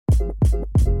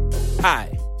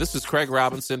Hi, this is Craig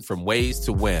Robinson from Ways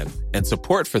to Win, and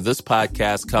support for this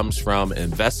podcast comes from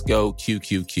Invesco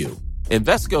QQQ.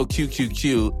 Invesco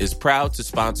QQQ is proud to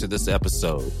sponsor this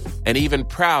episode, and even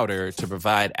prouder to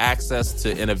provide access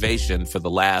to innovation for the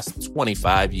last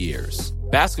 25 years.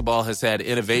 Basketball has had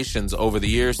innovations over the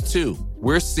years, too.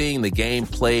 We're seeing the game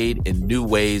played in new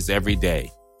ways every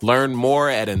day. Learn more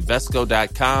at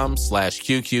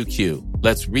Invesco.com/QQQ.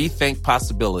 Let's rethink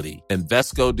possibility.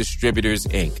 Invesco Distributors,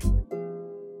 Inc.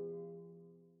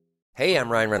 Hey, I'm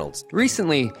Ryan Reynolds.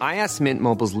 Recently, I asked Mint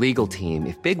Mobile's legal team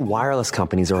if big wireless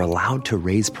companies are allowed to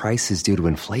raise prices due to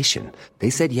inflation.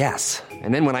 They said yes.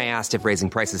 And then when I asked if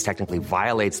raising prices technically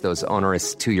violates those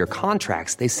onerous two-year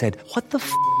contracts, they said, "What the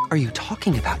f*** are you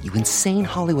talking about, you insane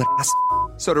Hollywood ass?"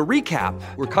 So to recap,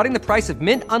 we're cutting the price of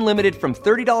Mint Unlimited from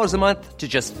 $30 a month to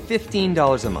just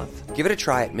 $15 a month. Give it a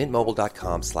try at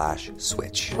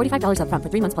mintmobile.com/switch. $45 up front for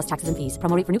 3 months plus taxes and fees.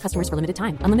 Promo rate for new customers for limited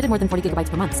time. Unlimited more than 40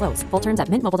 gigabytes per month. Slows full terms at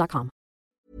mintmobile.com.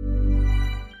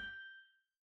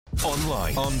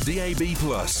 Online, on DAB+,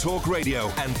 Talk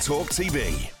Radio and Talk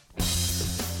TV.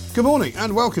 Good morning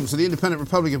and welcome to the Independent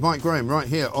Republic of Mike Graham right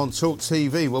here on Talk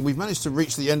TV. Well, we've managed to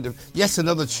reach the end of yet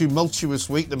another tumultuous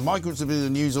week. The migrants have been in the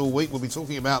news all week. We'll be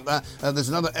talking about that. There's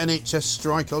another NHS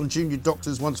strike on. Junior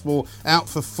doctors once more out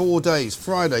for 4 days.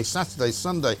 Friday, Saturday,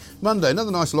 Sunday, Monday.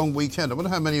 Another nice long weekend. I wonder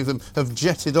how many of them have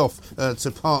jetted off to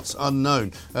parts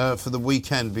unknown for the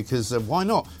weekend, because why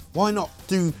not? Why not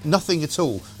do nothing at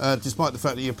all, despite the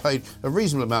fact that you're paid a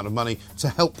reasonable amount of money to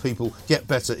help people get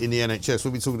better in the NHS?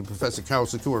 We'll be talking to Professor Carol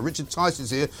Sakura. Richard Tice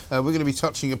is here. We're going to be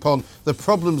touching upon the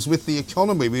problems with the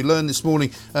economy. We learned this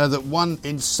morning that 1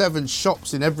 in 7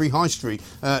 shops in every high street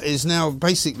is now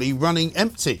basically running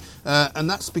empty. And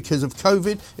that's because of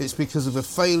COVID. It's because of a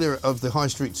failure of the high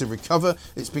street to recover.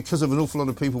 It's because of an awful lot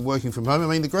of people working from home. I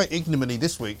mean, the great ignominy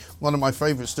this week, one of my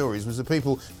favourite stories, was the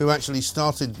people who actually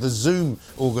started the Zoom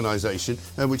organisation,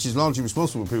 which is largely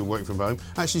responsible for people working from home,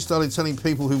 actually started telling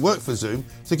people who work for Zoom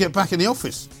to get back in the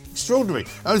office. Extraordinary.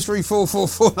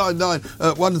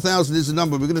 03444991000 is the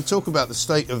number. We're going to talk about the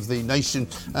state of the nation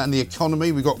and the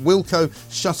economy. We've got Wilko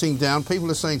shutting down. People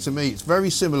are saying to me it's very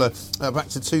similar back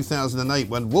to 2008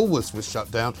 when Woolworths was shut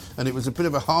down, and it was a bit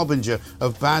of a harbinger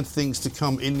of bad things to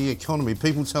come in the economy.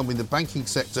 People tell me the banking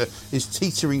sector is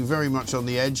teetering very much on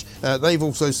the edge. They've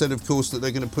also said, of course, that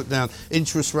they're going to put down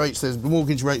interest rates. There's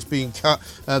mortgage rates being cut.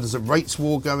 There's a rates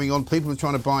war going on. People are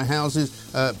trying to buy houses.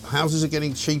 Houses are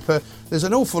getting cheaper. There's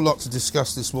an awful lot to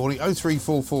discuss this morning.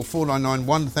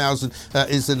 03444991000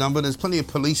 is the number. There's plenty of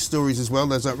police stories as well.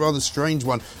 There's that rather strange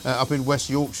one up in West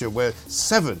Yorkshire where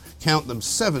 7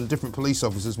 different police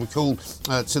officers were called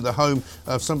to the home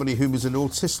of somebody who was an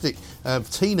autistic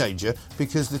teenager,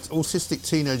 because the autistic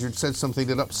teenager had said something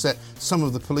that upset some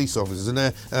of the police officers, and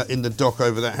they're in the dock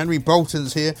over that. Henry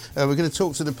Bolton's here. We're going to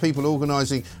talk to the people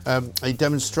organising a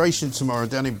demonstration tomorrow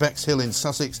down in Bexhill in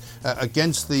Sussex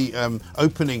against the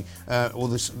opening or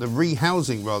the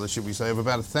rehousing, rather, should we say, of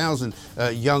about 1,000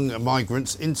 young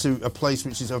migrants into a place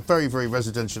which is a very, very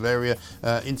residential area,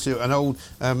 into an old,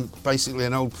 basically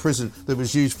an old prison that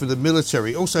was used for the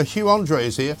military. Also, Hugh Andre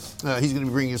is here. He's going to be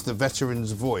bringing us the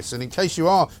veteran's voice. And in case you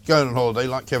are going on holiday,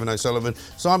 like Kevin O'Sullivan,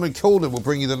 Simon Calder will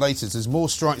bring you the latest. There's more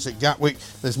strikes at Gatwick.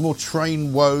 There's more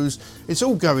train woes. It's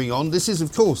all going on. This is,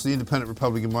 of course, the Independent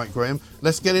Republic of Mike Graham.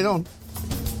 Let's get it on.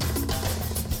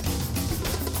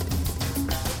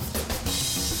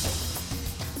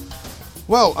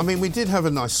 Well, I mean, we did have a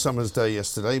nice summer's day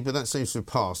yesterday, but that seems to have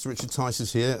passed. Richard Tice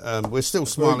is here. We're still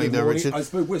smiling there, Richard. I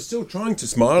suppose we're still trying to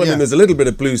smile. I mean, there's a little bit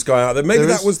of blue sky out there. Maybe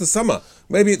that was the summer.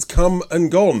 Maybe it's come and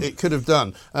gone. It could have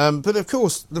done. But, of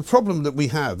course, the problem that we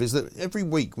have is that every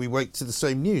week we wake to the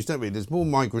same news, don't we? There's more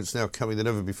migrants now coming than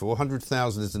ever before.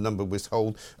 100,000 is the number we're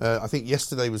told. I think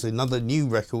yesterday was another new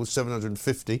record,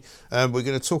 750. We're going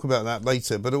to talk about that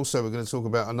later, but also we're going to talk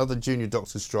about another junior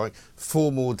doctor's strike,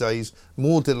 4 more days,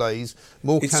 more delays,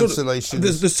 more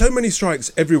cancellations. There's so many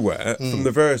strikes everywhere from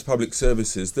the various public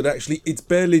services that actually it's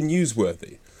barely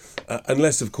newsworthy.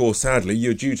 Unless, of course, sadly,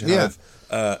 you're due to have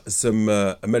some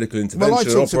medical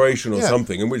intervention, operation or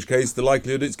something, in which case the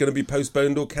likelihood it's going to be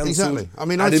postponed or cancelled. Exactly. I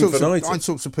mean, I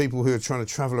talk to people who are trying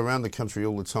to travel around the country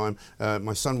all the time.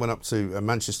 My son went up to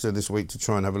Manchester this week to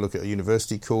try and have a look at a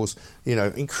university course. You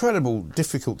know, incredible,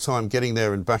 difficult time getting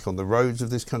there and back on the roads of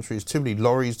this country. There's too many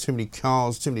lorries, too many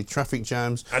cars, too many traffic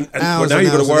jams. And now you've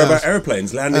got to worry about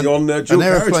airplanes landing on dual an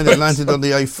aeroplane that landed on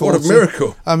the A40. What a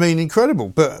miracle. I mean, incredible.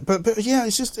 But yeah,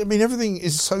 it's just, I mean, everything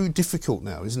is so difficult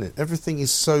now, isn't it? Everything is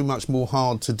so much more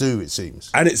hard to do, it seems.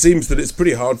 And it seems that it's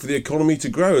pretty hard for the economy to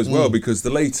grow as well, because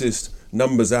the latest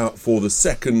numbers out for the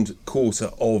second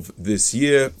quarter of this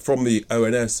year from the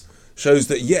ONS shows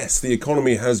that, yes, the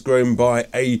economy has grown by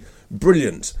a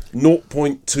brilliant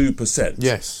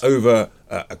 0.2% over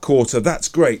a quarter. That's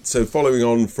great. So following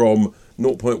on from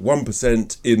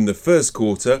 0.1% in the first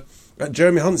quarter,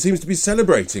 Jeremy Hunt seems to be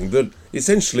celebrating that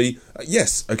essentially,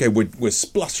 yes, okay, we're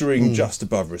spluttering just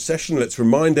above recession. Let's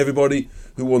remind everybody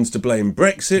who wants to blame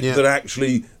Brexit that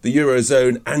actually the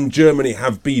Eurozone and Germany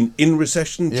have been in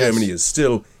recession. Yes. Germany is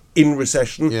still in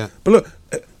recession. Yeah. But look,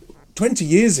 20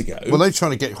 years ago... Well, they're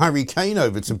trying to get Harry Kane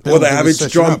over to build Well, they're having to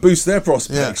try and boost their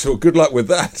prospects. So good luck with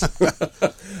that.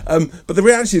 But the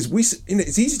reality is,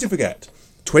 it's easy to forget.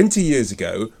 20 years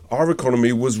ago, our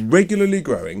economy was regularly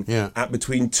growing at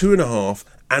between 2.5%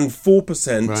 and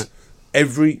 4%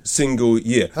 every single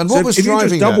year. And what was driving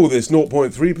if you just double this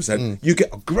 0.3%, you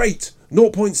get a great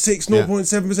 0.6%,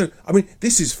 0.7%. I mean,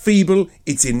 this is feeble,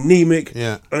 it's anemic,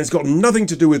 and it's got nothing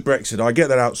to do with Brexit. I get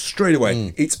that out straight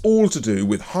away. It's all to do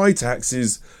with high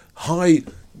taxes, high,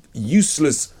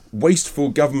 useless, wasteful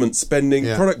government spending,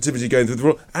 productivity going through the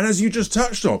floor, and as you just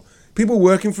touched on, people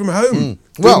working from home,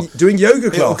 doing yoga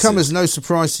classes. It'll come as no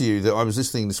surprise to you that I was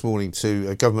listening this morning to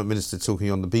a government minister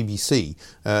talking on the BBC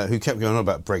who kept going on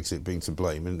about Brexit being to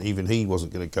blame, and even he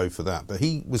wasn't going to go for that. But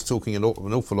he was talking an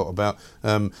awful lot about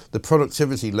the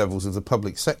productivity levels of the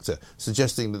public sector,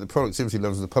 suggesting that the productivity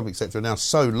levels of the public sector are now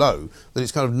so low that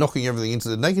it's kind of knocking everything into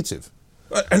the negative.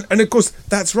 And of course,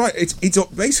 that's right. It's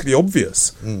basically obvious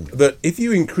that if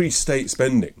you increase state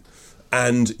spending,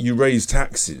 and you raise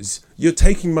taxes, you're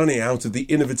taking money out of the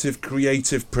innovative,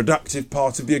 creative, productive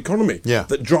part of the economy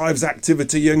that drives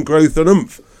activity and growth and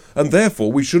oomph. And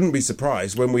therefore, we shouldn't be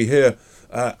surprised when we hear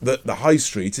that the high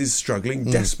street is struggling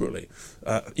desperately.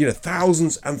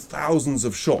 Thousands and thousands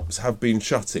of shops have been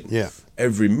shutting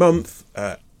every month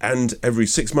and every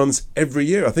 6 months, every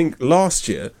year. I think last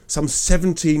year, some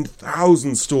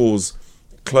 17,000 stores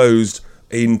closed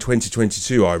in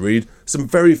 2022, I read. Some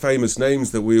very famous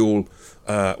names that we all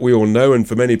know, and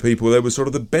for many people, they were sort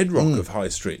of the bedrock of high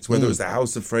streets, whether it was the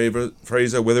House of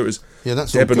Fraser, whether it was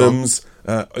Debenhams,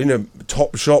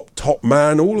 Top Shop, Top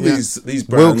Man, all of these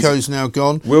brands. Wilko's now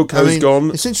gone.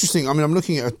 Gone. It's interesting. I mean, I'm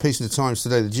looking at a piece of the Times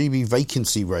today, the GB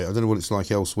vacancy rate. I don't know what it's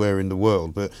like elsewhere in the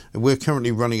world, but we're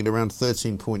currently running at around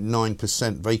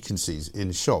 13.9% vacancies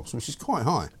in shops, which is quite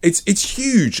high. It's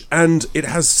huge, and it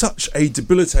has such a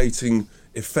debilitating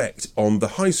effect on the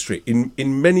high street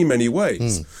in many, many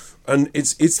ways. And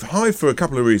it's high for a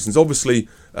couple of reasons. Obviously,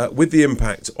 with the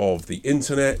impact of the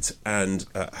internet and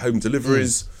home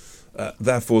deliveries,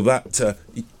 therefore that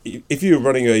if you're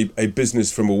running a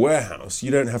business from a warehouse,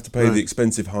 you don't have to pay the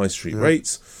expensive high street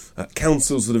rates.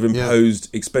 Councils that have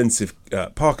imposed expensive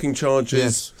parking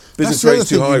charges, business rates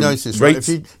too high. Notice, right?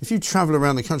 If you travel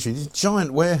around the country, these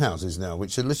giant warehouses now,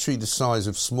 which are literally the size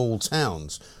of small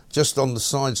towns, just on the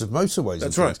sides of motorways.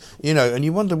 That's right. And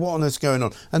you wonder what on earth's going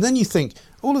on. And then you think,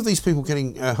 all of these people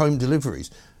getting home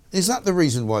deliveries, is that the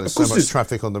reason why there's so much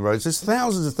traffic on the roads? There's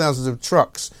thousands of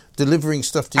trucks delivering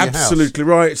stuff to your house. Absolutely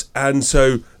right. And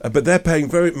so, but they're paying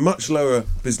very much lower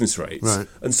business rates. Right.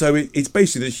 And so it's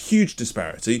basically this huge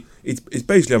disparity. It's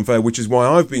basically unfair, which is why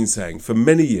I've been saying for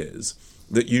many years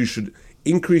that you should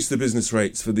increase the business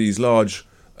rates for these large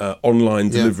online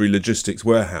delivery logistics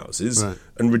warehouses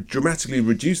and dramatically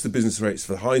reduce the business rates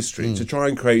for the high street to try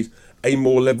and create a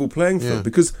more level playing field,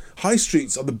 because high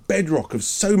streets are the bedrock of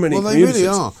so many communities. They really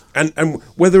are. And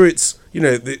whether it's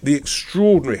the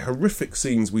extraordinary horrific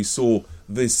scenes we saw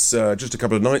this just a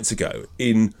couple of nights ago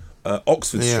in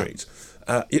Oxford Street,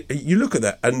 you look at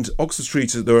that, and Oxford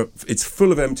Street it's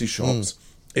full of empty shops.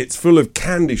 It's full of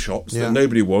candy shops that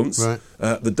nobody wants,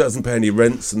 that doesn't pay any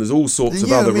rents, and there's all sorts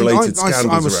of other related scandals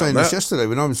around I was saying that. this yesterday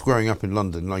when I was growing up in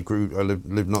London. I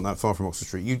lived not that far from Oxford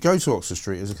Street. You'd go to Oxford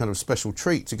Street as a kind of special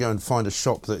treat to go and find a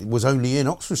shop that was only in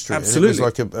Oxford Street. Absolutely.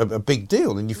 And it was like a big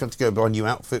deal, and you had to go buy a new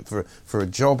outfit for a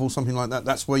job or something like that.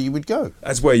 That's where you would go.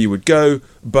 That's where you would go,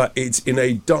 but it's in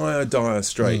a dire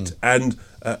strait. And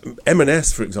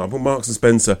M&S, for example, Marks and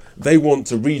Spencer, they want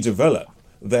to redevelop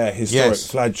their historic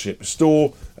flagship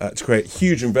store to create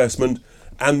huge investment,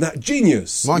 and that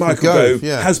genius Michael Gove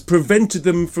has prevented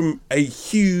them from a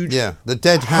huge the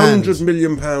dead hand, £100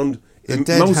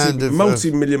 million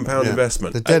multi-million pound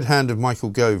investment. The dead hand of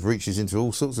Michael Gove reaches into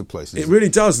all sorts of places. It really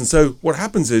does. And so what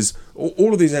happens is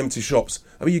all of these empty shops,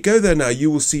 I mean, you go there now,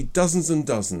 you will see dozens and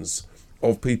dozens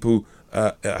of people,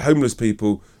 homeless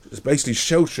people, basically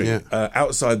sheltering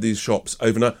outside these shops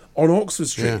overnight on Oxford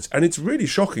Street, and it's really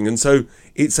shocking. And so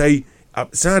it's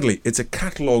sadly it's a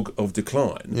catalogue of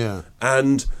decline,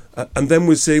 and then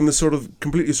we're seeing the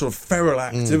completely feral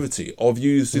activity of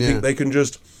youths who think they can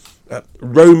just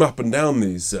roam up and down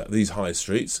these high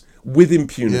streets with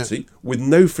impunity, with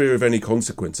no fear of any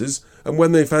consequences, and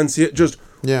when they fancy it, just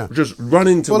run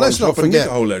into one shop and get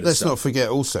a whole load of stuff. Let's not forget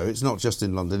also, it's not just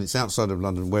in London, it's outside of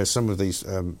London where some of these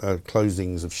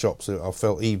closings of shops are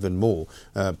felt even more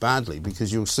badly,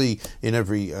 because you'll see in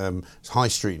every high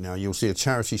street now, you'll see a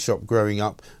charity shop growing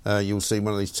up, you'll see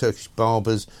one of these Turkish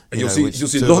barbers. You'll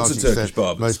see lots of Turkish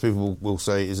barbers. Most people will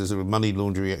say is a sort of money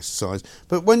laundering exercise.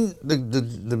 But when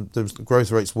the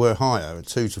growth rates were higher, at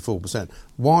 2 to 4%,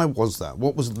 why was that?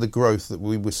 What was the growth that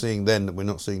we were seeing then that we're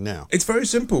not seeing now? It's very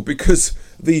simple, because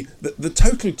the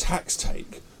total tax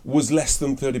take was less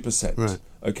than 30%. Right.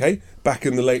 Okay, back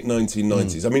in the late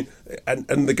 1990s. I mean,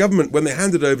 and the government, when they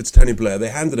handed over to Tony Blair, they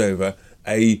handed over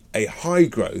a high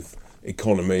growth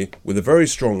economy with a very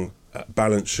strong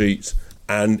balance sheet,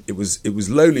 and it was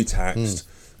lowly taxed,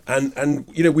 and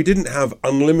we didn't have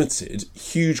unlimited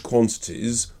huge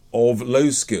quantities of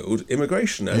low-skilled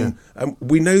immigration, and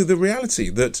we know the reality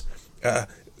that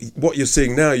what you're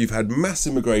seeing now, you've had mass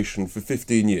immigration for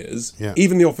 15 years. Yeah.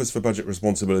 Even the Office for Budget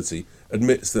Responsibility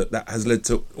admits that has led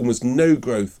to almost no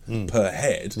growth per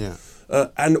head. Yeah.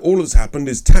 And all that's happened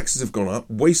is taxes have gone up,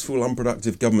 wasteful,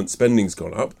 unproductive government spending's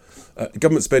gone up.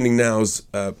 Government spending now is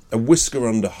a whisker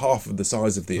under half of the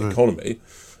size of the economy.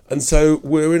 And so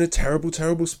we're in a terrible,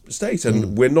 terrible state.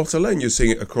 And we're not alone. You're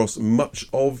seeing it across much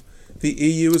of the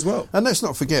EU as well. And let's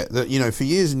not forget that, for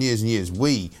years and years and years,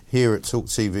 we here at Talk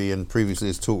TV and previously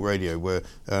as Talk Radio were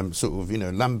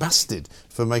lambasted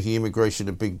for making immigration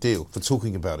a big deal, for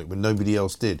talking about it when nobody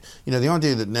else did. The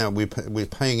idea that now we're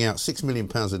paying out £6 million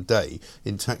a day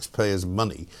in taxpayers'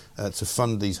 money to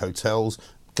fund these hotels.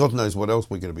 God knows what else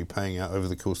we're going to be paying out over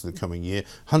the course of the coming year.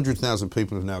 100,000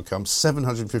 people have now come.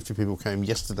 750 people came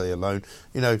yesterday alone.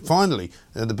 Finally,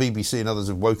 the BBC and others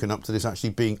have woken up to this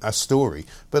actually being a story.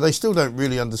 But they still don't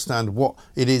really understand what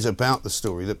it is about the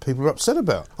story that people are upset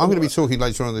about. I'm going to be talking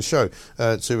later on in the show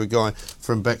to a guy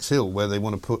from Bexhill where they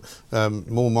want to put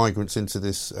more migrants into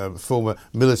this former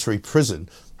military prison.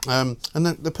 And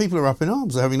the people are up in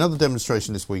arms. They're having another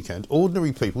demonstration this weekend.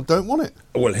 Ordinary people don't want it.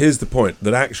 Well, here's the point,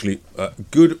 that actually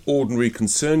good, ordinary,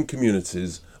 concerned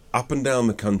communities up and down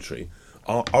the country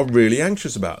are really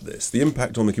anxious about this. The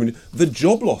impact on the community, the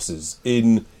job losses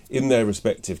in their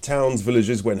respective towns,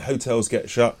 villages, when hotels get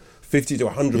shut, 50 to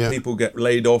 100 people get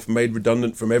laid off, made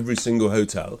redundant from every single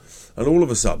hotel. And all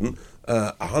of a sudden,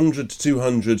 100 to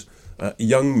 200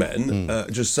 young men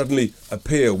just suddenly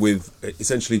appear with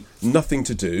essentially nothing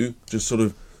to do, just sort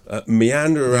of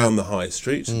meander around the high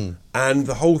street, and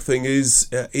the whole thing is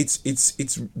it's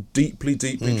deeply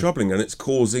troubling, and it's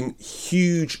causing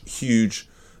huge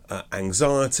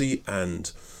anxiety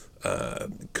and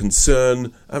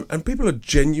concern, and people are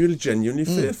genuinely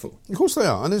fearful. Of course they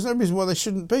are, and there's no reason why they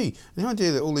shouldn't be. The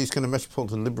idea that all these kind of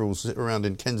metropolitan liberals sit around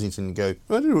in Kensington and go,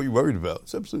 I don't know what you're worried about,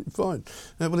 it's absolutely fine.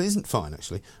 Well, it isn't fine,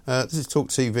 actually. This is Talk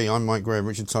TV. I'm Mike Graham.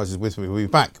 Richard Tice is with me. We'll be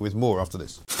back with more after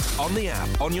this. On the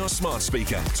app, on your smart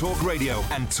speaker, Talk Radio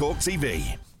and Talk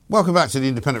TV. Welcome back to the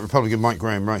Independent Republican, Mike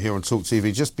Graham, right here on Talk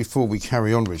TV. Just before we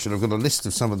carry on, Richard, I've got a list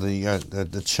of some of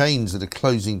the chains that are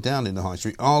closing down in the high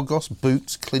street. Argos,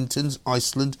 Boots, Clintons,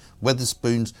 Iceland,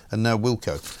 Wetherspoons and now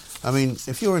Wilko. I mean,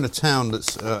 if you're in a town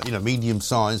that's,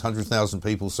 medium-sized, 100,000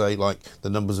 people, say, like the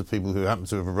numbers of people who happen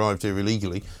to have arrived here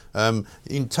illegally, you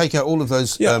can take out all of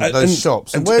those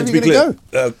shops. And where are you going to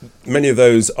go? Many of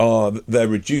those they're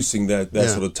reducing their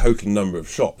sort of total number of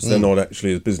shops. They're not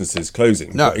actually as businesses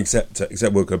closing, except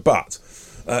Wilko. But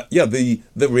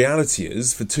the reality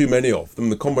is, for too many of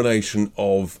them, the combination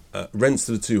of rents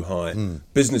that are too high,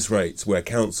 business rates where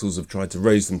councils have tried to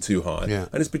raise them too high,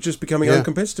 and it's just becoming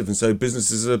uncompetitive, and so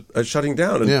businesses are shutting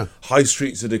down, and high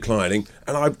streets are declining,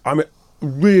 and I'm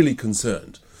really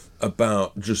concerned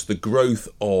about just the growth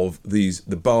of the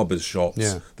barbers'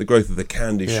 shops, the growth of the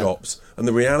candy shops, and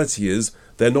the reality is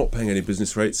they're not paying any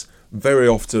business rates. Very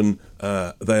often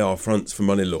they are fronts for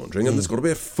money laundering, and there's got to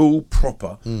be a full,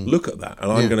 proper look at that. And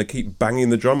I'm going to keep banging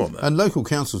the drum on that. And local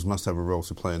councils must have a role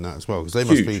to play in that as well, because they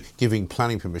must be giving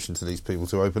planning permission to these people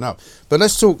to open up. But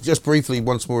let's talk just briefly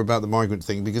once more about the migrant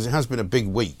thing, because it has been a big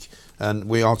week. And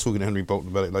we are talking to Henry Bolton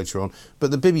about it later on.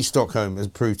 But the Bibby Stockholm has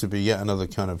proved to be yet another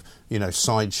kind of,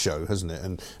 sideshow, hasn't it?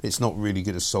 And it's not really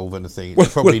going to solve anything.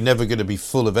 It's probably never going to be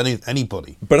full of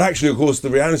anybody. But actually, of course, the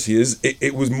reality is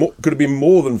it was going to be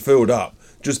more than filled up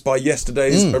just by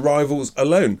yesterday's arrivals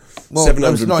alone. Well,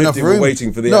 750 were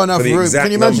waiting for the exact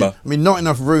Can you imagine? number. I mean, not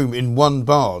enough room in one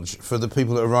barge for the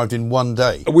people that arrived in one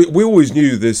day. We always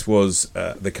knew this was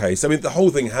the case. I mean, the whole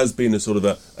thing has been a sort of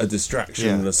a distraction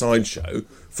and a sideshow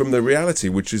from the reality,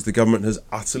 which is the government has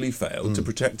utterly failed to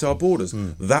protect our borders.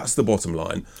 That's the bottom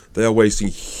line. They are wasting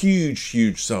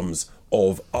huge sums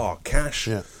of our cash,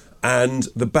 and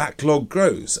the backlog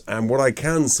grows. And what I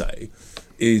can say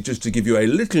is, just to give you a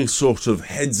little sort of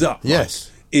heads up,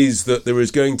 is that there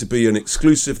is going to be an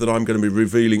exclusive that I'm going to be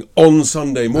revealing on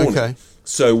Sunday morning. Okay.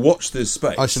 So watch this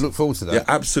space. I should look forward to that. Yeah,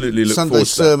 absolutely look Sunday forward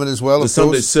to that. sermon as well, The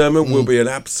Sunday sermon will be an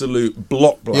absolute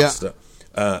blockbuster. Yeah.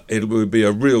 It will be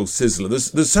a real sizzler.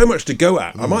 There's so much to go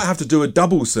at. I might have to do a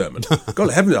double sermon.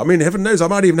 God, heaven knows, I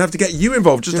might even have to get you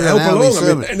involved just to help along.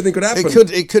 I mean, anything could happen.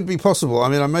 It could be possible. I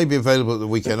mean, I may be available at the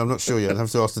weekend. I'm not sure yet. I'd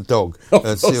have to ask the dog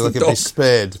to see if I can be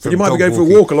spared. But you might be going for a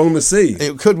walk along the sea.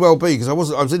 It could well be, because I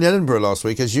was in Edinburgh last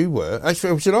week, as you were.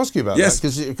 Actually, I should ask you about that,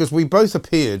 because we both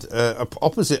appeared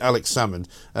opposite Alex Salmond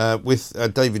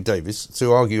with David Davis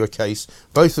to argue a case,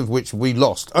 both of which we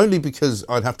lost, only because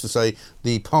I'd have to say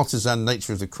the partisan nature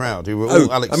of the crowd, who were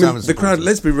all Alex Salmond's the crowd,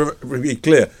 let's be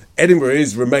clear, Edinburgh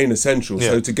is Remain essential,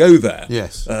 so to go there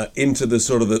into the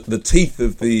sort of the teeth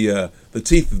of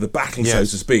the battle, so to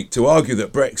speak, to argue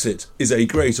that Brexit is a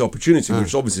great opportunity,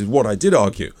 which obviously is what I did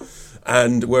argue,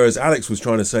 and whereas Alex was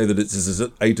trying to say that it's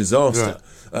a disaster,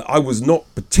 I was not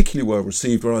particularly well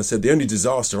received when I said the only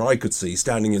disaster I could see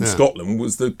standing in Scotland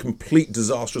was the complete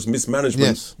disastrous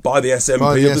mismanagement by the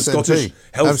SNP of the Scottish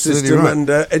health system and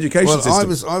education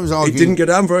system. I was arguing, it didn't go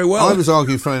down very well. I was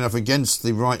arguing, funnily enough, against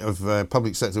the right of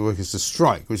public sector workers to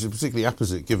strike, which is particularly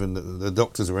apposite given that the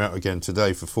doctors are out again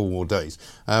today for 4 more days.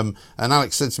 And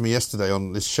Alex said to me yesterday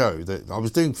on this show that I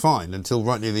was doing fine until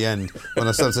right near the end when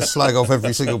I started to slag off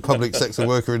every single public sector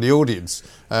worker in the audience.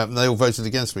 They all voted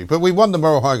against me. But we won the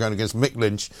moral high ground against Mick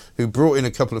Lynch, who brought in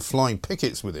a couple of flying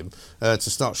pickets with him to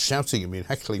start shouting at me and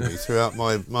heckling me throughout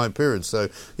my appearance. So,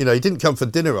 he didn't come for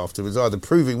dinner afterwards either,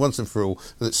 proving once and for all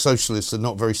that socialists are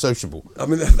not very sociable. I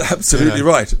mean, that's absolutely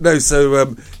right. No,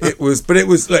 so it was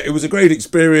a great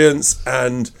experience,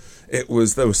 and there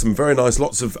were some very nice,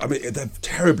 they're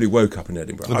terribly woke up in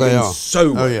Edinburgh. They are.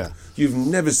 So woke. You've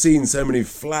never seen so many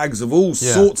flags of all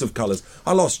sorts of colours.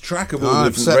 I lost track of all the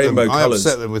different rainbow colours. I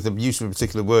upset them with the use of a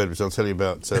particular word, which I'll tell you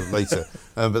about later.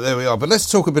 But there we are. But let's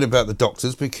talk a bit about the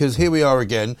doctors, because here we are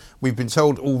again. We've been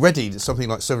told already that something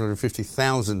like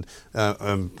 750,000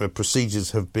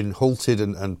 procedures have been halted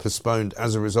and postponed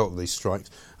as a result of these strikes.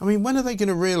 I mean, when are they going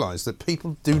to realise that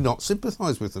people do not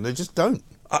sympathise with them? They just don't.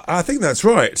 I think that's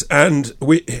right, and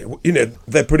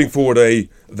they're putting forward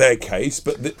their case,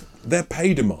 but their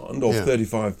pay demand of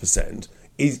 35%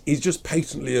 is just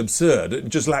patently absurd. It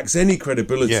just lacks any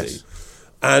credibility. Yes.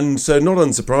 And so, not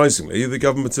unsurprisingly, the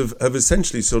government have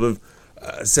essentially sort of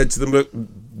said to them, look,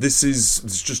 this is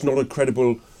just not a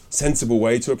credible, sensible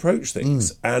way to approach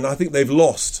things. And I think they've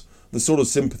lost the sort of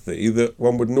sympathy that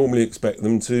one would normally expect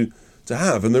them to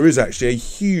have. And there is actually a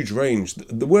huge range.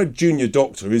 The word junior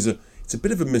doctor is it's a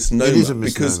bit of a misnomer. It is a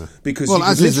misnomer. Because well,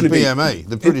 as is the BMA,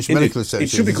 the British Medical Association.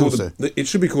 It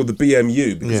should be called the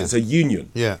BMU because it's a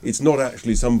union. Yeah. It's not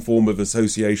actually some form of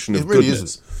association of really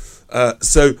goodness.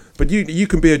 But you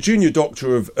can be a junior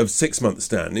doctor of 6 months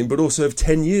standing, but also of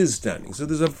 10 years standing. So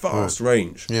there's a vast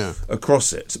range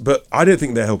across it. But I don't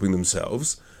think they're helping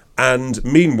themselves. And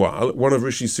meanwhile, one of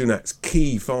Rishi Sunak's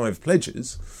key 5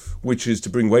 pledges, which is to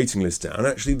bring waiting lists down,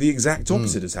 actually the exact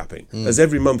opposite is happening. As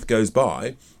every month goes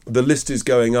by, the list is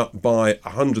going up by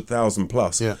 100,000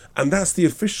 plus. Yeah. And that's the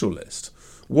official list.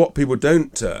 What people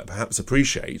don't perhaps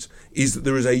appreciate is that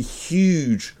there is a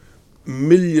huge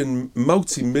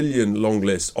multi-million long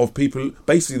list of people.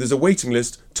 Basically, there's a waiting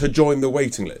list to join the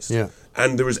waiting list. Yeah.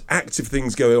 And there is active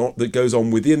things going on that goes on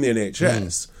within the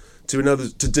NHS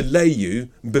to delay you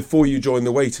before you join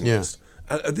the waiting list.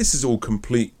 And this is all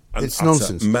complete It's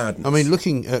nonsense. Madness. I mean,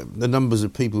 looking at the numbers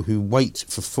of people who wait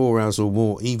for 4 hours or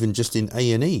more, even just in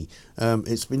A&E,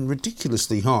 it's been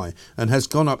ridiculously high and has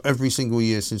gone up every single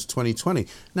year since 2020.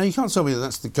 Now, you can't tell me that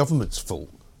that's the government's fault.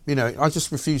 I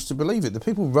just refuse to believe it. The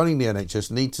people running the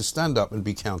NHS need to stand up and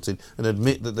be counted and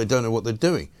admit that they don't know what they're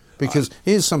doing. Because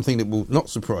here's something that will not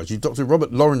surprise you. Dr.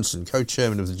 Robert Lawrenson,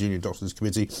 co-chairman of the Junior Doctors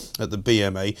Committee at the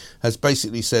BMA, has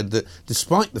basically said that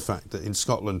despite the fact that in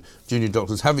Scotland junior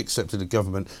doctors have accepted a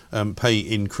government pay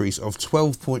increase of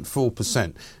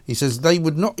 12.4%, he says they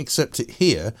would not accept it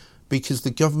here because the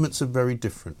governments are very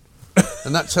different.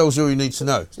 And that tells you all you need to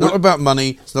know. It's not about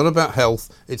money, it's not about health,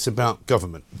 it's about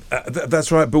government.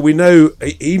 That's right, but we know,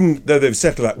 even though they've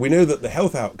settled that, we know that the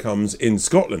health outcomes in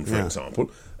Scotland, for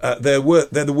example, they're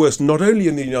the worst not only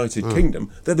in the United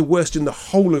Kingdom, they're the worst in the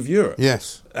whole of Europe.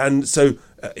 Yes. And so,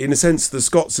 in a sense, the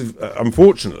Scots have,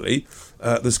 unfortunately,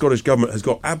 the Scottish government has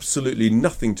got absolutely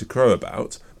nothing to crow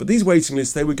about. But these waiting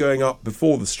lists, they were going up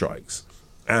before the strikes.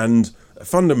 And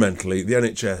fundamentally, the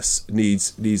NHS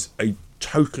needs a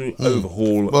total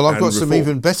overhaul. Well, I've got reform. some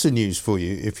even better news for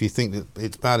you if you think that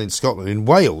it's bad in Scotland. In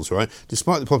Wales, right,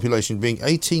 despite the population being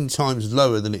 18 times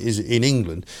lower than it is in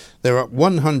England, there are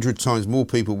 100 times more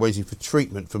people waiting for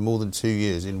treatment for more than 2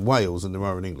 years in Wales than there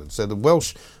are in England. So the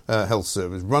Welsh health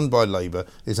service, run by Labour,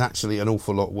 is actually an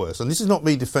awful lot worse. And this is not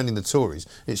me defending the Tories.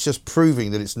 It's just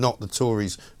proving that it's not the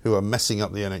Tories who are messing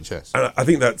up the NHS. And I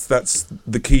think that's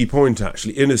the key point,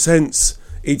 actually. In a sense,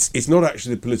 it's not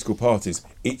actually the political parties.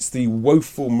 It's the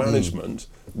woeful management,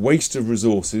 waste of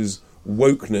resources,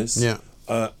 wokeness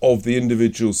of the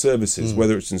individual services,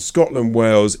 whether it's in Scotland,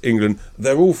 Wales, England.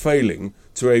 They're all failing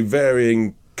to a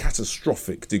varying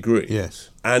catastrophic degree. Yes.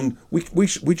 And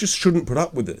we just shouldn't put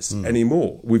up with this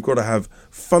anymore. We've got to have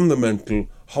fundamental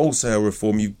wholesale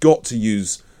reform. You've got to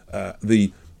use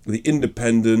the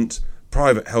independent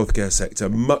private healthcare sector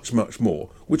much, much more,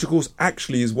 which of course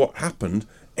actually is what happened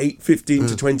 15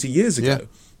 to 20 years ago. Yeah.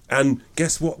 And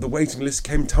guess what? The waiting list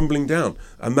came tumbling down.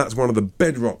 And that's one of the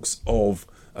bedrocks of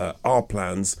our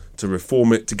plans to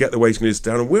reform it, to get the waiting list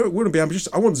down. And we're going to be ambitious.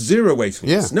 I want zero waiting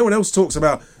lists. No one else talks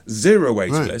about zero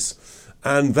waiting lists.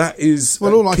 And that is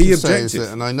all I key can objective. say is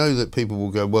that, and I know that people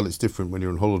will go, well, it's different when you're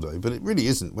on holiday, but it really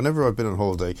isn't. Whenever I've been on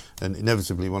holiday, and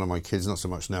inevitably one of my kids, not so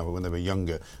much now, but when they were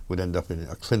younger, would end up in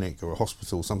a clinic or a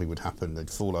hospital, something would happen, they'd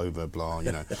fall over, blah,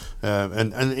 you know.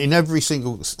 And in every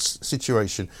single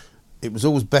situation, it was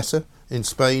always better in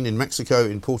Spain, in Mexico,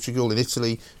 in Portugal, in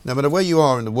Italy. No matter where you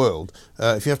are in the world,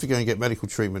 if you have to go and get medical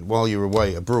treatment while you're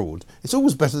away abroad, it's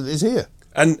always better than it is here.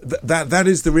 And that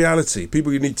is the reality.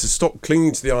 People need to stop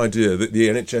clinging to the idea that the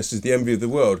NHS is the envy of the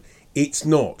world. It's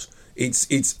not. It's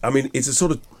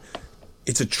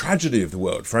a tragedy of the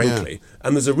world, frankly.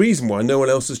 And there's a reason why no one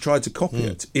else has tried to copy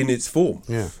it in its form.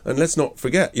 And let's not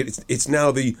forget, it's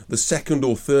now the second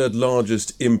or third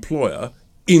largest employer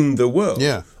in the world.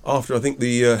 After, I think,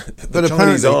 the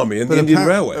Chinese army and the Indian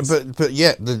railways. But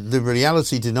yet, the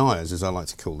reality deniers, as I like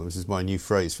to call them, this is my new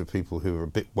phrase for people who are a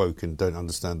bit woke and don't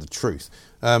understand the truth,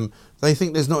 they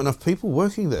think there's not enough people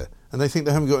working there, and they think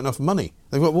they haven't got enough money.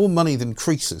 They've got more money than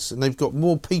Croesus, and they've got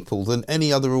more people than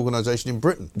any other organisation in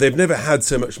Britain. They've never had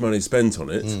so much money spent on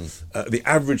it. The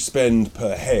average spend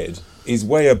per head is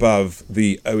way above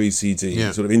the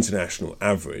OECD sort of international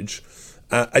average.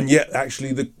 And yet,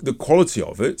 actually, the quality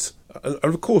of it, and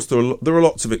of course, there are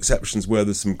lots of exceptions where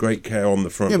there's some great care on the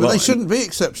front line. Yeah, but they shouldn't be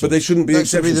exceptions. But they shouldn't be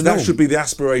exceptions. That should be the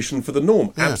aspiration for the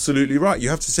norm. Yeah. Absolutely right. You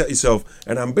have to set yourself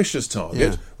an ambitious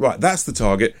target. Right, that's the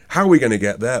target. How are we going to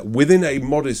get there? Within a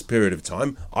modest period of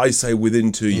time, I say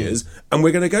within 2 years, and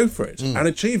we're going to go for it and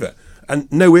achieve it. And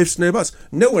no ifs, no buts.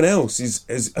 No one else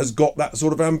has got that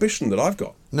sort of ambition that I've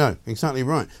got. No, exactly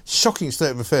right. Shocking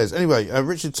state of affairs. Anyway,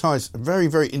 Richard Tice, a very,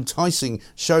 very enticing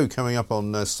show coming up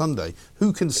on Sunday.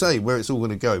 Who can say where it's all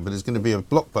going to go? But it's going to be a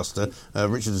blockbuster,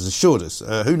 Richard has assured us.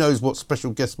 Who knows what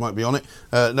special guests might be on it?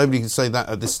 Nobody can say that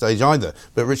at this stage either.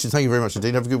 But Richard, thank you very much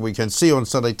indeed. Have a good weekend. See you on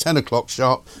Sunday, 10 o'clock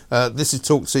sharp. This is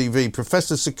Talk TV.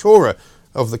 Professor Sikora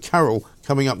of the Carol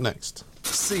coming up next.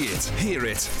 See it, hear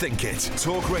it, think it.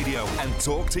 Talk Radio and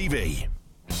Talk TV.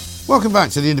 Welcome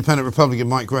back to the Independent Republican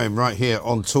Mike Graham right here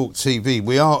on Talk TV.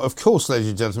 We are, of course, ladies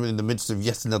and gentlemen, in the midst of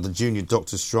yet another junior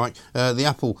doctor strike. The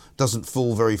apple doesn't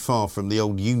fall very far from the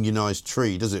old unionised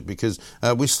tree, does it? Because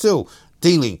we're still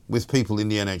dealing with people in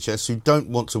the NHS who don't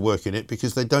want to work in it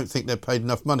because they don't think they're paid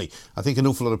enough money. I think an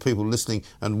awful lot of people listening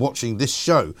and watching this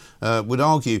show would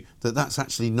argue that that's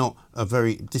actually not a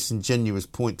very disingenuous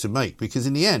point to make, because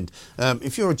in the end,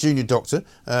 if you're a junior doctor,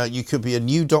 you could be a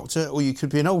new doctor or you could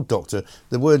be an old doctor.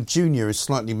 The word junior is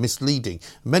slightly misleading.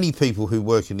 Many people who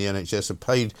work in the NHS are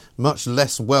paid much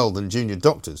less well than junior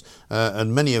doctors,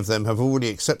 and many of them have already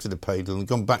accepted a pay deal and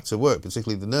gone back to work,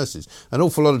 particularly the nurses. An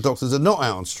awful lot of doctors are not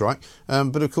out on strike,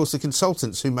 but of course the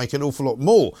consultants who make an awful lot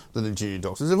more than the junior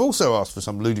doctors have also asked for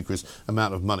some ludicrous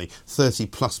amount of money,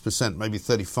 30+%, maybe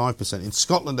 35%. In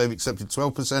Scotland they've accepted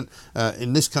 12%.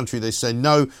 In this country they say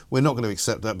no, we're not going to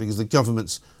accept that because the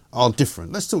government's are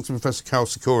different. Let's talk to Professor Carol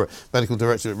Sikora, Medical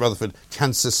Director at Rutherford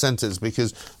Cancer Centres,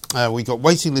 because we've got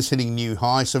waiting lists hitting new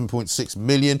high, 7.6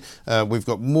 million. We've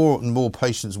got more and more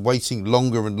patients waiting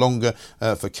longer and longer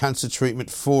for cancer treatment.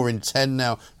 4 in 10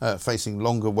 now facing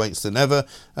longer waits than ever.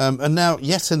 And now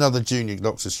yet another junior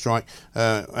doctor strike,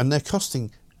 and they're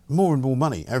costing more and more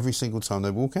money every single time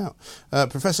they walk out.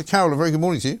 Professor Carroll, a very good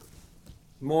morning to you.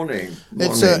 Morning.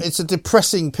 It's a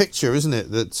depressing picture, isn't it?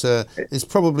 That is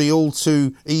probably all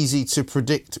too easy to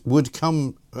predict would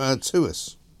come to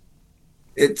us.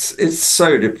 It's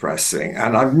so depressing,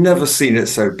 and I've never seen it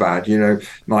so bad. You know,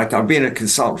 Mike, I've been a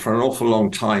consultant for an awful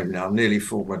long time now,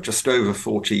 just over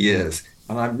 40 years,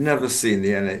 and I've never seen the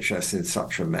NHS in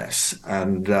such a mess.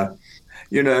 And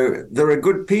you know, there are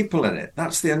good people in it.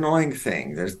 That's the annoying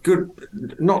thing. There's good,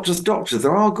 not just doctors,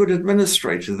 there are good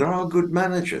administrators, there are good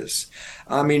managers.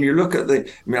 I mean,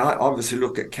 I obviously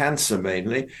look at cancer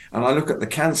mainly, and I look at the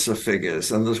cancer figures,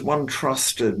 and there's one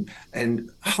trust in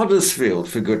Huddersfield,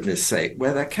 for goodness sake,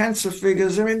 where their cancer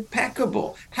figures are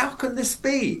impeccable. How can this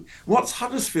be? What's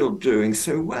Huddersfield doing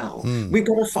so well? We've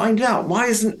got to find out. Why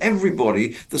isn't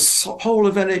everybody, the whole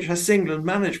of NHS England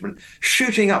management,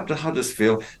 shooting up to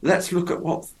Huddersfield? Let's look at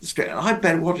I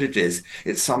bet what it is.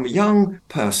 It's some young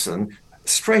person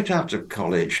straight out of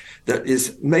college that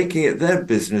is making it their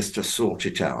business to sort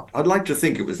it out. I'd like to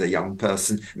think it was a young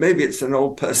person. Maybe it's an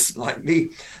old person like me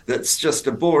that's just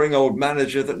a boring old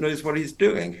manager that knows what he's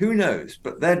doing. Who knows?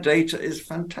 But their data is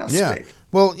fantastic. Yeah.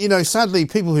 Well, you know, sadly,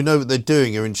 people who know what they're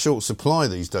doing are in short supply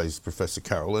these days, Professor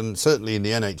Carroll, and certainly in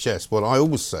the NHS. What I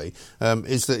always say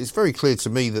is that it's very clear to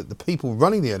me that the people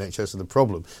running the NHS are the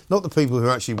problem, not the people who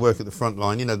actually work at the front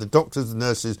line. You know, the doctors, the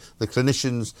nurses, the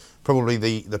clinicians, probably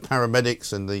the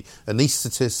paramedics and the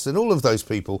anaesthetists and all of those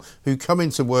people who come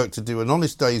into work to do an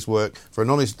honest day's work for an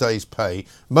honest day's pay,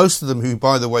 most of them who,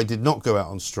 by the way, did not go out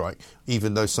on strike,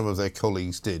 even though some of their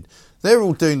colleagues did. They're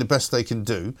all doing the best they can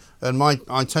do, and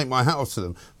I take my hat off to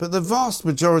them. But the vast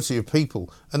majority of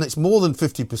people, and it's more than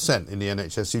 50% in the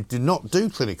NHS, who do not do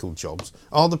clinical jobs,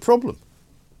 are the problem.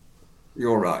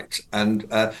 You're right. And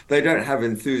they don't have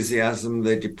enthusiasm.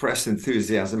 They depress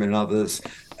enthusiasm in others.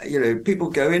 You know, people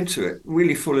go into it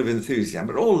really full of enthusiasm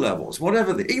at all levels,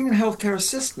 even healthcare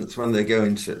assistants, when they go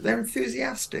into it, they're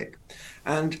enthusiastic.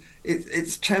 And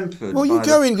it's tempered. Well, you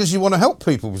go in because you want to help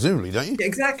people, presumably, don't you?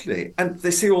 Exactly. And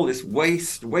they see all this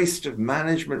waste of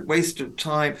management, waste of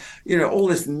time, you know, all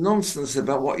this nonsense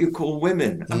about what you call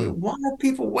women. I mean, why are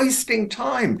people wasting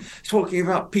time talking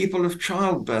about people of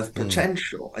childbirth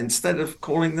potential instead of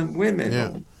calling them women?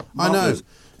 Yeah, I know.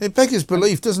 It beggars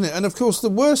belief, doesn't it? And of course, the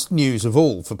worst news of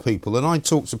all for people, and I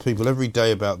talk to people every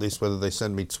day about this, whether they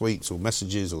send me tweets or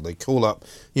messages or they call up,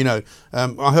 you know,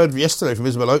 I heard yesterday from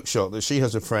Isabel Oakeshott that she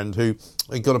has a friend who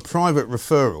got a private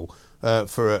referral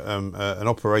for an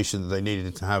operation that they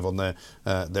needed to have on their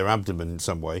abdomen in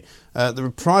some way.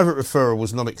 The private referral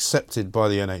was not accepted by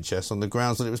the NHS on the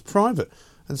grounds that it was private.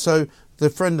 And so the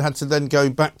friend had to then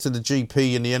go back to the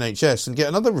GP in the NHS and get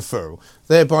another referral,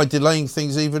 thereby delaying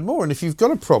things even more. And if you've got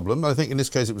a problem, I think in this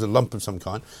case it was a lump of some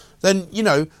kind, then, you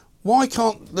know, why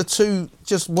can't the two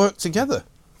just work together?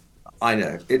 I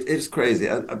know. It's crazy.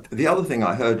 The other thing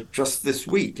I heard just this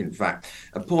week, in fact,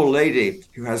 a poor lady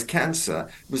who has cancer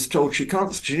was told she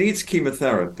needs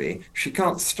chemotherapy. She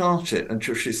can't start it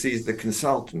until she sees the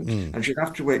consultant. And she'd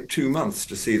have to wait 2 months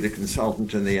to see the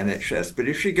consultant in the NHS. But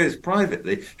if she goes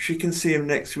privately, she can see him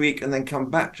next week and then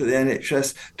come back to the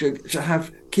NHS to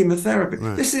have chemotherapy.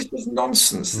 Right. This is just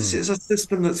nonsense. This is a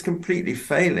system that's completely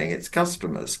failing its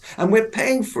customers, and we're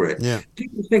paying for it. Yeah.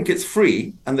 People think it's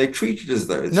free, and they treat it as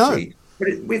though it's free. But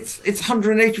it's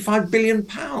 185 billion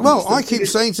pounds. Well, I keep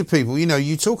saying to people, you know,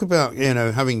 you talk about, you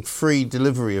know, having free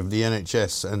delivery of the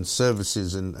NHS and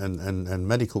services and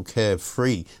medical care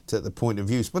free at the point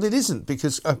of use, but it isn't,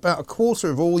 because about a quarter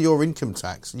of all your income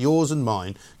tax, yours and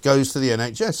mine, goes to the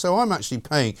NHS. So I'm actually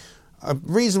paying a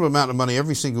reasonable amount of money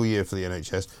every single year for the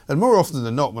NHS, and more often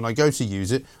than not, when I go to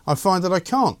use it, I find that I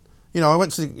can't. You know, I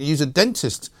went to use a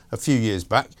dentist a few years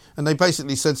back, and they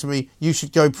basically said to me, you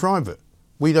should go private.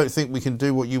 We don't think we can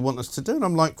do what you want us to do. And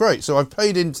I'm like, great. So I've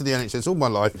paid into the NHS all my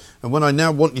life, and when I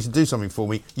now want you to do something for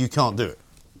me, you can't do it.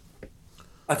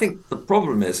 I think the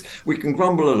problem is we can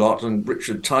grumble a lot, and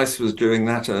Richard Tice was doing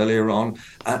that earlier on.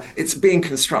 It's being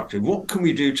constructive. What can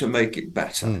we do to make it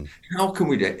better? How can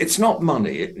we do it? It's not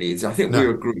money it needs. I think we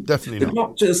agree. Definitely not.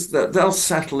 Not just that they'll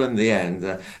settle in the end.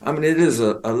 I mean, it is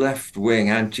a left-wing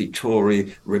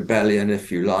anti-Tory rebellion, if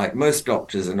you like. Most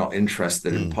doctors are not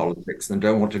interested in politics and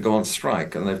don't want to go on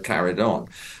strike, and they've carried on.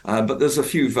 But there's a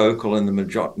few vocal in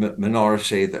the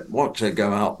minority that want to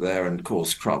go out there and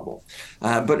cause trouble.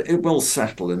 But it will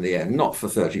settle. settle in the end, not for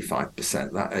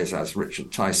 35%. That is, as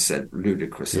Richard Tice said,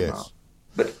 ludicrous amount.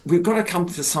 But we've got to come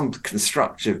to some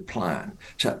constructive plan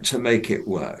to make it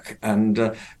work.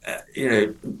 And,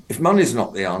 if money's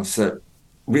not the answer,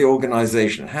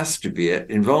 reorganization has to be it,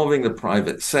 involving the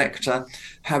private sector,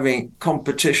 having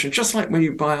competition, just like when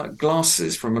you buy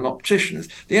glasses from an optician.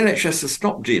 The NHS has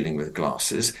stopped dealing with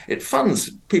glasses. It funds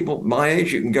people my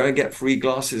age. You can go and get free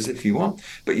glasses if you want,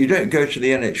 but you don't go to the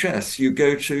NHS. You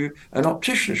go to an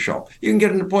optician shop. You can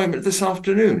get an appointment this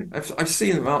afternoon. I've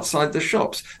seen them outside the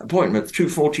shops. Appointment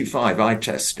 2:45, eye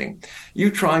testing.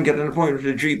 You try and get an appointment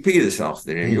with a GP this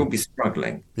afternoon, you'll be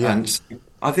struggling. Yeah. And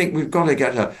I think we've got to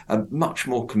get a much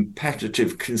more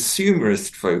competitive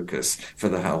consumerist focus for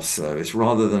the health service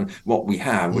rather than what we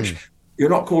have, which you're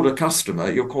not called a customer,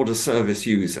 you're called a service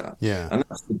user. Yeah. And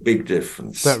that's the big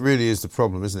difference. That really is the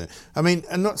problem, isn't it? I mean,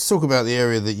 and let's talk about the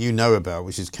area that you know about,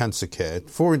 which is cancer care.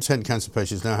 4 in 10 cancer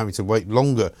patients now having to wait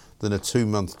longer than a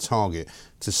 2-month target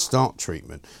to start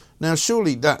treatment. Now,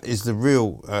 surely that is the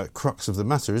real crux of the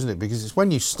matter, isn't it? Because it's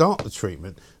when you start the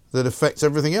treatment that affects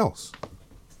everything else.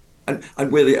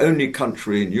 And we're the only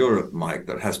country in Europe, Mike,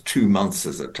 that has 2 months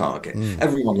as a target.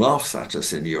 Everyone laughs at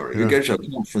us in Europe. You go to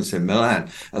a conference in Milan,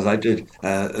 as I did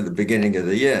at the beginning of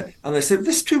the year, and they said,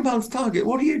 this 2-month target,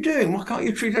 what are you doing? Why can't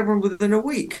you treat everyone within a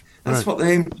week? That's what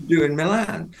they aim to do in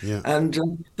Milan. Yeah.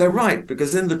 And they're right,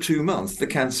 because in the 2 months, the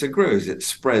cancer grows. It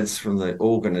spreads from the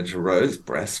organ it arose,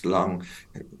 breast, lung,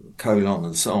 colon,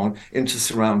 and so on, into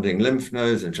surrounding lymph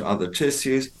nodes, into other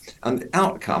tissues. And the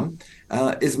outcome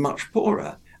is much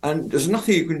poorer. And there's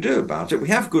nothing you can do about it. We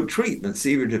have good treatments,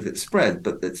 even if it's spread,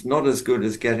 but it's not as good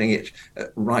as getting it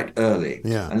right early.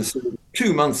 Yeah. And so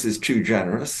 2 months is too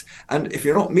generous. And if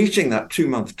you're not meeting that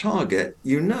 2-month target,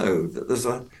 you know that there's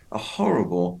a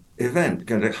horrible event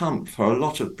going to come for a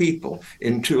lot of people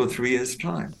in 2 or 3 years'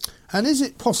 time. And is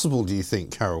it possible, do you think,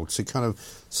 Carol, to kind of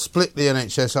split the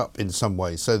NHS up in some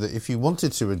way so that if you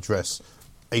wanted to address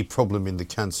a problem in the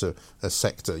cancer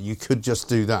sector, you could just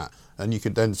do that? And you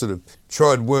could then sort of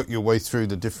try and work your way through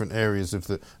the different areas of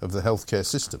the healthcare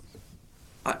system.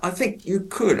 I think you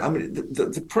could. I mean,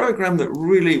 the program that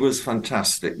really was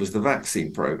fantastic was the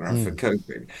vaccine program for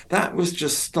COVID. That was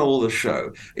just stole the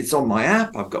show. It's on my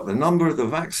app. I've got the number of the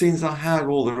vaccines I had,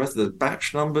 all the rest of the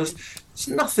batch numbers. It's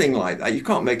nothing like that. You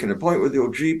can't make an appointment with your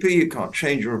GP. You can't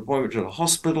change your appointment to the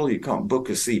hospital. You can't book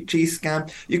a CT scan.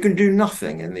 You can do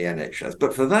nothing in the NHS.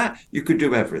 But for that, you could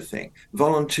do everything.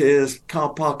 Volunteers,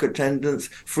 car park attendants,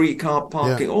 free car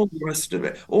parking, all the rest of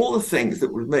it. All the things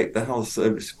that would make the health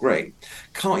service great.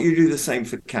 Can't you do the same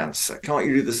for cancer? Can't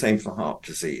you do the same for heart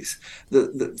disease?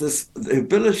 The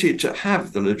ability to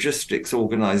have the logistics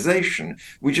organization,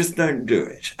 we just don't do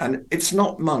it. And it's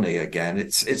not money again.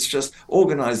 It's just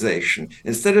organization.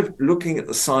 Instead of looking at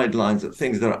the sidelines at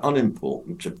things that are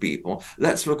unimportant to people,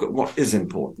 let's look at what is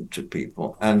important to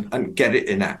people and get it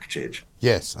enacted.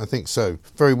 Yes, I think so.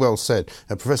 Very well said.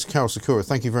 Professor Carol Sikora,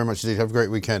 thank you very much indeed. Have a great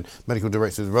weekend. Medical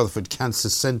Director of the Rutherford Cancer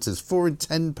Centres. 4 in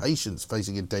 10 patients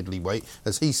facing a deadly wait.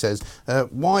 As he says,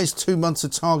 why is 2 months a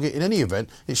target in any event?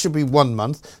 It should be 1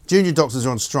 month. Junior doctors are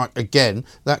on strike again.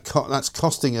 That's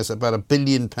costing us about £1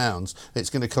 billion. It's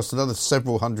going to cost another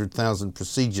several 100,000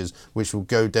 procedures, which will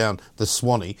go down the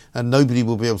Swanee, and nobody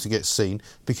will be able to get seen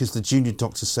because the junior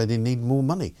doctors say they need more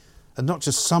money. And not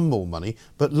just some more money,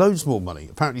 but loads more money.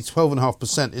 Apparently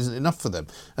 12.5% isn't enough for them.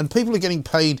 And people are getting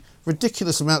paid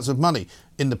ridiculous amounts of money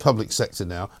in the public sector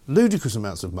now, ludicrous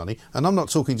amounts of money. And I'm not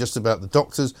talking just about the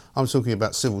doctors, I'm talking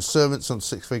about civil servants on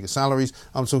 6-figure salaries,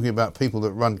 I'm talking about people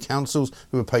that run councils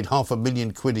who are paid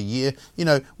 £500,000 a year. You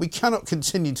know, we cannot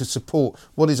continue to support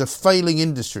what is a failing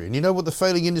industry. And you know what the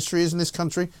failing industry is in this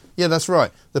country? Yeah, that's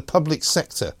right, the public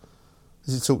sector.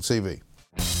 This is Talk TV.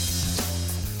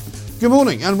 Good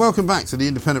morning and welcome back to the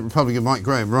Independent Republican Mike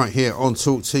Graham right here on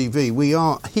Talk TV. We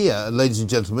are here, ladies and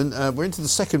gentlemen, we're into the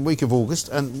second week of August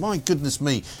and my goodness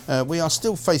me, we are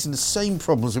still facing the same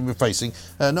problems we were facing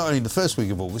not only in the first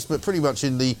week of August but pretty much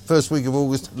in the first week of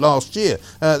August last year.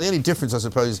 The only difference I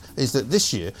suppose is that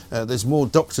this year there's more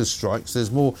doctors' strikes, there's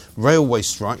more railway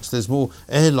strikes, there's more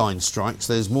airline strikes,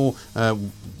 there's more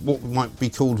what might be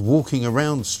called walking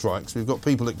around strikes. We've got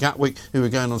people at Gatwick who are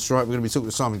going on strike. We're going to be talking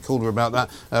to Simon Calder about that.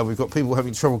 We've got people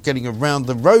having trouble getting around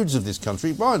the roads of this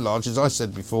country, by and large, as I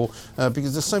said before,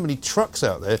 because there's so many trucks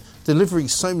out there delivering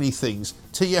so many things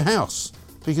to your house.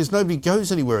 Because nobody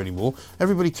goes anywhere anymore.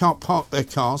 Everybody can't park their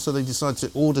car, so they decide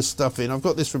to order stuff in. I've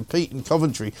got this from Pete in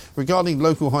Coventry regarding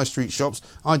local high street shops.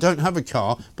 I don't have a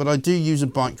car, but I do use a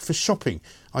bike for shopping.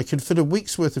 I can fit a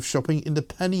week's worth of shopping in the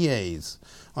panniers.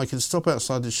 I can stop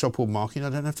outside the shop or market. I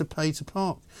don't have to pay to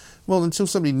park. Well, until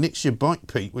somebody nicks your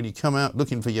bike, Pete, when you come out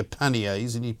looking for your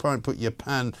panniers and you try and put your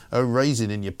pan o'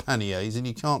 raisin in your panniers and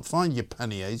you can't find your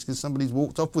panniers because somebody's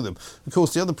walked off with them. Of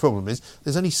course, the other problem is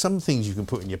there's only some things you can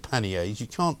put in your panniers. You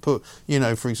can't put,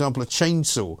 for example, a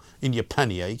chainsaw in your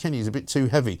pannier, can you? It's a bit too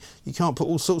heavy. You can't put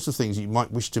all sorts of things you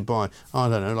might wish to buy, I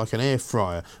don't know, like an air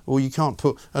fryer, or you can't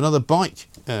put another bike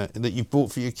that you've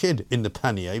bought for your kid in the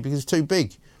pannier because it's too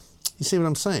big. You see what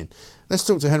I'm saying? Let's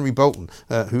talk to Henry Bolton,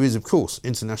 who is, of course,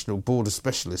 International Border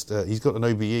Specialist. He's got an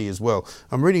OBE as well.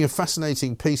 I'm reading a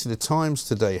fascinating piece in the Times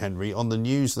today, Henry, on the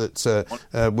news that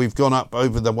we've gone up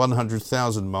over the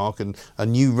 100,000 mark and a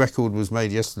new record was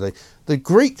made yesterday. The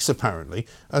Greeks, apparently,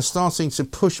 are starting to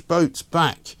push boats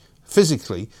back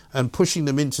physically and pushing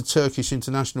them into Turkish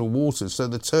international waters, so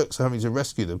the Turks are having to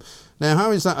rescue them. Now,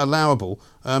 how is that allowable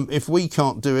if we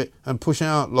can't do it and push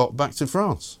our lot back to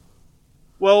France?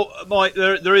 Well, Mike,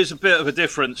 there is a bit of a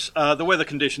difference. The weather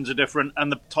conditions are different,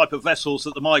 and the type of vessels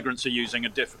that the migrants are using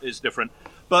is different.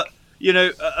 But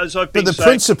as I've been saying, the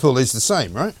principle is the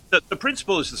same, right? The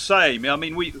principle is the same. I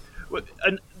mean,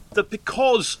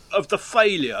 because of the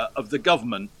failure of the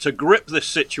government to grip this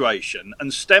situation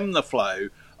and stem the flow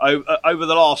over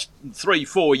the last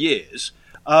 3-4 years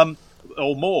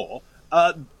or more.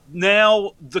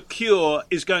 Now the cure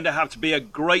is going to have to be a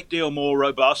great deal more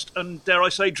robust and, dare I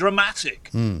say, dramatic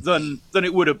than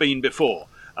it would have been before.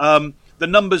 The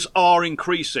numbers are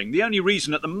increasing. The only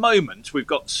reason at the moment we've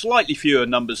got slightly fewer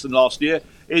numbers than last year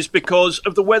is because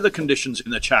of the weather conditions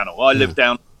in the Channel. I live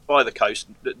down by the coast,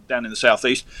 down in the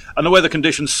southeast, and the weather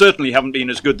conditions certainly haven't been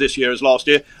as good this year as last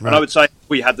year. Right. And I would say if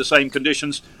we had the same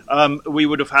conditions, we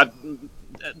would have had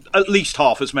at least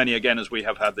half as many again as we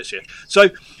have had this year.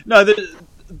 So, no,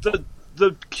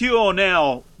 the cure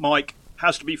now, Mike,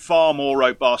 has to be far more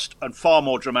robust and far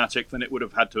more dramatic than it would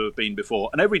have had to have been before.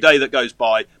 And every day that goes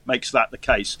by makes that the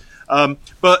case.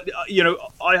 But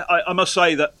I must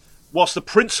say that whilst the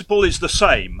principle is the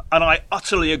same, and I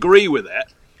utterly agree with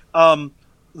it,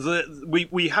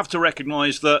 we have to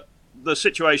recognise that the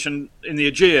situation in the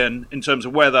Aegean in terms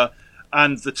of weather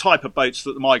and the type of boats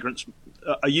that the migrants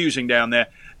are using down there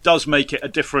does make it a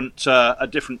different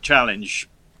challenge.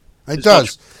 It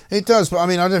does. But I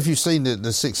mean, I don't know if you've seen the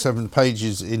 6-7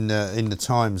 pages in the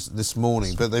Times this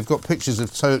morning, but they've got pictures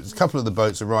of a couple of the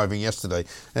boats arriving yesterday,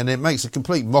 and it makes a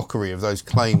complete mockery of those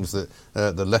claims that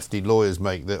the lefty lawyers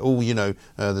make that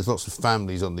there's lots of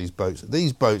families on these boats.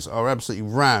 These boats are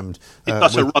absolutely rammed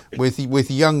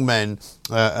with young men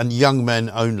and young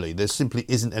men only. There simply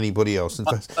isn't anybody else. In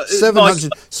fact,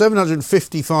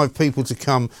 755 people to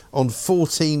come on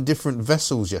 14 different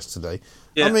vessels yesterday.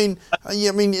 Yeah. I mean,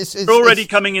 it's already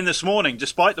coming in this morning,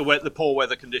 despite the poor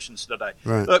weather conditions today.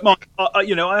 Right. Look, Mike, I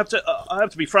have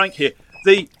to be frank here.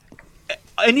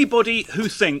 Anybody who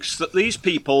thinks that these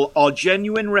people are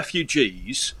genuine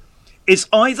refugees is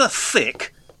either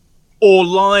thick or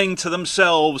lying to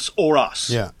themselves or us.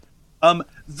 Yeah.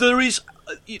 There is,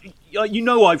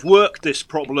 I've worked this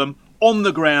problem on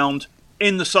the ground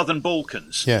in the southern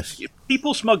Balkans. Yes.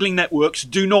 People smuggling networks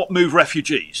do not move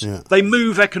refugees. Yeah. They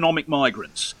move economic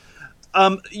migrants.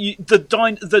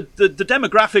 The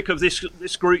demographic of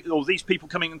this group or these people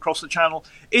coming across the Channel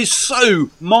is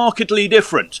so markedly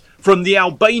different from the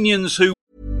Albanians who...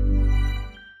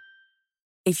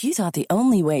 If you thought the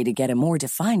only way to get a more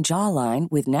defined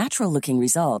jawline with natural-looking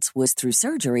results was through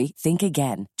surgery, think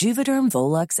again. Juvederm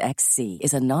Volux XC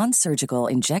is a non-surgical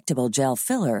injectable gel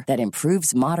filler that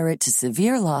improves moderate to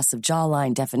severe loss of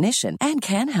jawline definition and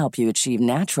can help you achieve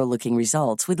natural-looking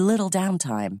results with little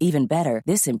downtime. Even better,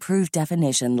 this improved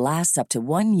definition lasts up to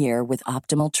 1 year with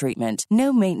optimal treatment.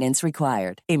 No maintenance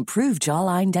required. Improve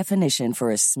jawline definition for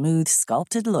a smooth,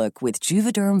 sculpted look with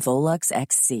Juvederm Volux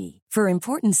XC. For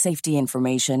important safety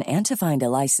information and to find a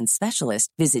licensed specialist,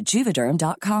 visit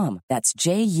Juvederm.com. That's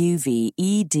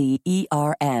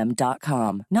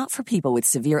JUVEDERM.com. Not for people with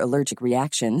severe allergic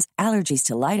reactions, allergies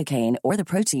to lidocaine, or the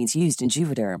proteins used in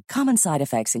Juvederm. Common side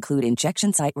effects include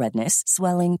injection site redness,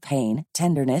 swelling, pain,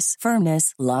 tenderness,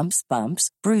 firmness, lumps, bumps,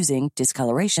 bruising,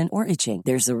 discoloration, or itching.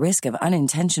 There's a risk of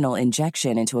unintentional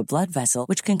injection into a blood vessel,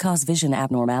 which can cause vision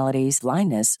abnormalities,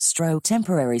 blindness, stroke,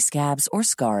 temporary scabs, or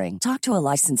scarring. Talk to a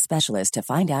licensed specialist to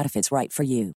find out if it's right for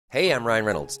you. Hey, I'm Ryan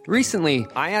Reynolds. Recently,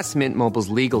 I asked Mint Mobile's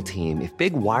legal team if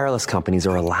big wireless companies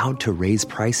are allowed to raise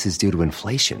prices due to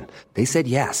inflation. They said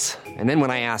yes. And then when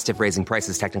I asked if raising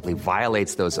prices technically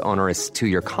violates those onerous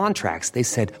 2-year contracts, they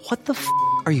said, "What the f***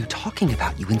 are you talking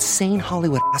about, you insane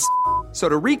Hollywood ass f- So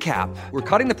to recap, we're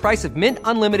cutting the price of Mint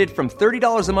Unlimited from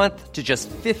 $30 a month to just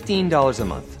 $15 a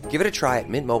month. Give it a try at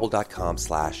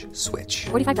mintmobile.com/switch.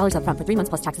 $45 up front for 3 months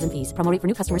plus taxes and fees. Promo rate for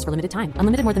new customers for limited time.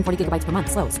 Unlimited more than 40 gigabytes per month.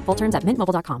 Slows full terms at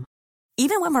mintmobile.com.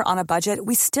 Even when we're on a budget,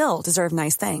 we still deserve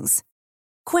nice things.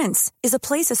 Quince is a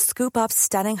place to scoop up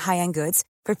stunning high-end goods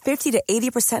for 50 to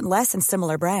 80% less than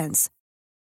similar brands.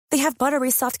 They have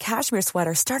buttery soft cashmere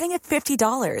sweaters starting at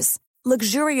 $50,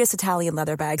 luxurious Italian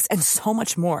leather bags, and so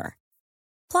much more.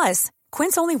 Plus,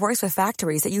 Quince only works with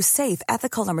factories that use safe,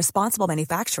 ethical, and responsible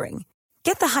manufacturing.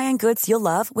 Get the high-end goods you'll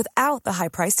love without the high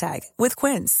price tag with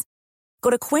Quince. Go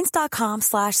to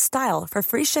quince.com/style for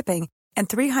free shipping and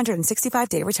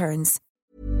 365-day returns.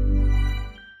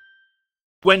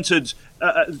 Entered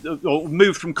or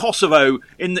moved from Kosovo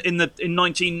in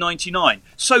 1999.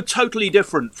 So totally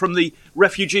different from the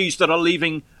refugees that are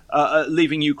leaving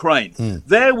Ukraine.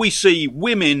 There we see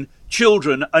women,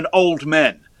 children, and old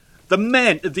men.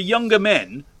 The younger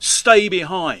men stay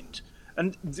behind.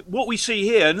 And what we see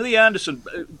here, and Lee Anderson,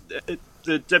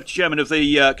 the deputy chairman of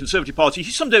the Conservative Party,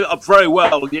 he summed it up very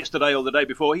well yesterday or the day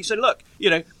before. He said, look,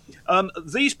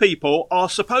 these people are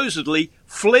supposedly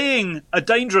fleeing a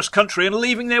dangerous country and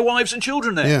leaving their wives and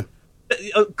children there. Yeah.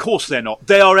 Of course they're not.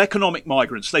 They are economic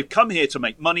migrants. They've come here to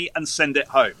make money and send it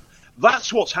home.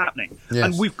 That's what's happening. Yes.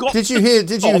 And we've got. Did you hear?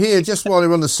 Just while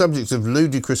we're on the subject of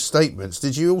ludicrous statements,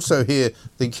 did you also hear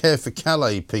the Care for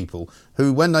Calais people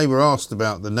who, when they were asked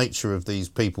about the nature of these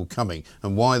people coming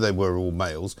and why they were all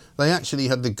males, they actually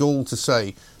had the gall to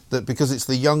say that because it's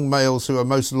the young males who are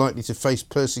most likely to face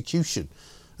persecution.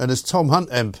 And as Tom Hunt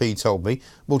MP told me,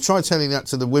 well, try telling that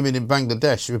to the women in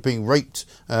Bangladesh who are being raped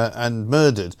and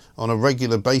murdered on a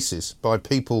regular basis by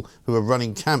people who are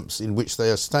running camps in which they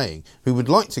are staying, who would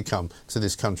like to come to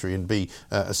this country and be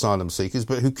asylum seekers,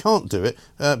 but who can't do it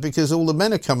because all the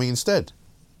men are coming instead.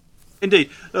 Indeed.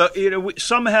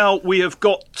 Somehow we have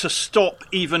got to stop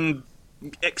even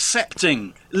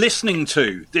listening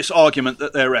to this argument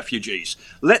that they're refugees.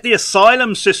 Let the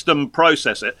asylum system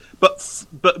process it, but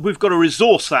we've got to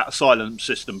resource that asylum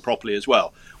system properly as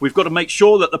well. We've got to make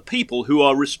sure that the people who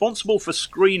are responsible for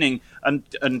screening and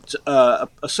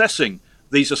assessing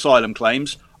these asylum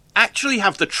claims actually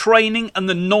have the training and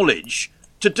the knowledge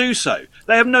to do so.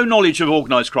 They have no knowledge of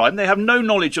organised crime. They have no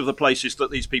knowledge of the places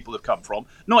that these people have come from.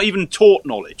 Not even taught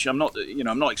knowledge. I'm not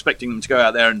expecting them to go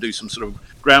out there and do some sort of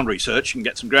ground research and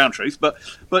get some ground truth. But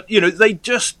they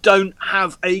just don't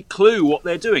have a clue what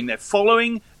they're doing. They're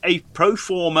following a pro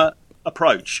forma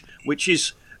approach, which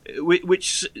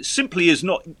simply is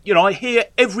not. I hear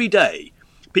every day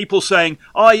people saying,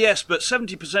 yes, but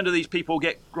 70% of these people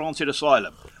get granted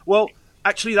asylum. Well,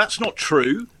 actually, that's not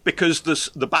true because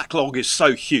the backlog is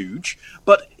so huge.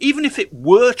 But even if it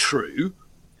were true,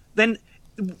 then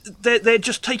they're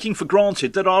just taking for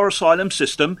granted that our asylum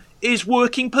system is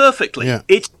working perfectly. Yeah.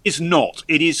 It is not.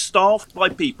 It is staffed by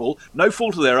people, no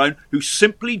fault of their own, who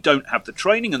simply don't have the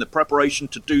training and the preparation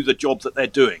to do the job that they're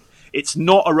doing. It's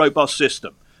not a robust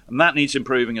system, and that needs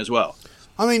improving as well.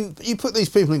 I mean, you put these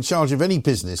people in charge of any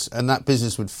business and that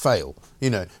business would fail.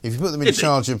 If you put them in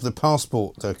charge of the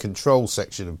passport control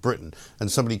section of Britain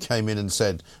and somebody came in and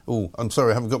said, oh, I'm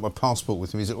sorry, I haven't got my passport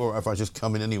with me. Is it all right if I just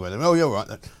come in anyway? Oh, you're right,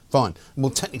 fine. Well,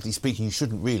 technically speaking, you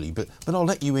shouldn't really, but I'll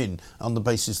let you in on the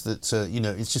basis that,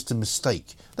 it's just a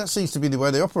mistake. That seems to be the way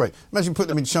they operate. Imagine putting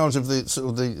them in charge of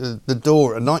the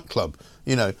door at a nightclub.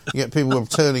 You get people who are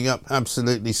turning up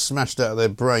absolutely smashed out of their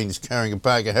brains carrying a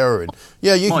bag of heroin.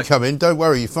 Yeah, you can come in. Don't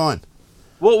worry, you're fine.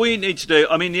 What we need to do,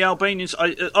 the Albanians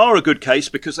are a good case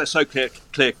because they're so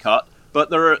clear-cut, but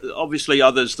there are obviously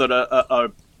others that are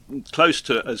close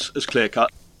to as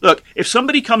clear-cut. Look, if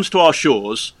somebody comes to our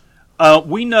shores,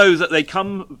 we know that they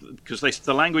come because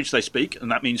the language they speak,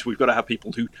 and that means we've got to have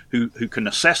people who can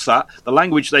assess that. The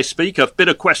language they speak, a bit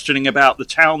of questioning about the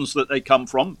towns that they come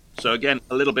from. So again,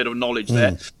 a little bit of knowledge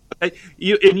there. Okay?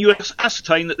 You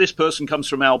ascertain that this person comes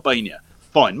from Albania.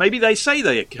 Fine. Maybe they say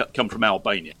they come from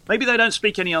Albania. Maybe they don't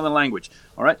speak any other language.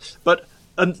 All right. But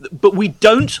we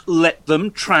don't let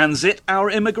them transit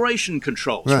our immigration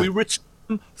controls. Right. We return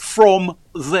them from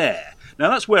there. Now,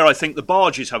 that's where I think the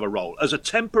barges have a role. As a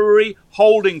temporary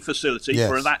holding facility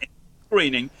for that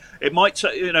screening, it might,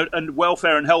 and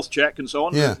welfare and health check and so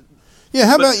on. Yeah. Yeah,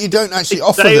 how about you don't actually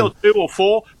offer them? A day or 2 or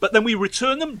 4, but then we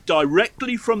return them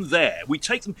directly from there. We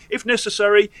take them, if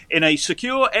necessary, in a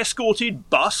secure, escorted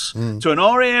bus to an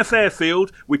RAF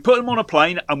airfield. We put them on a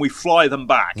plane and we fly them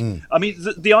back.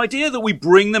 The idea that we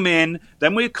bring them in,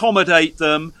 then we accommodate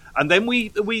them, and then we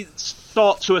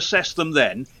start to assess them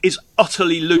then is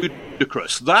utterly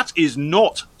ludicrous. That is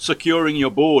not securing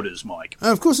your borders, Mike.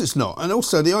 Of course it's not. And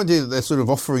also the idea that they're sort of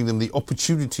offering them the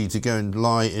opportunity to go and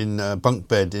lie in a bunk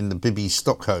bed in the Bibi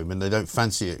Stockholm and they don't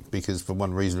fancy it because for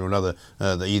one reason or another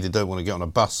they either don't want to get on a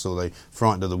bus or they're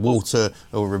frightened of the water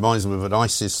or it reminds them of an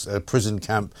ISIS prison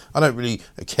camp. I don't really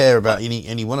care about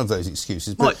any one of those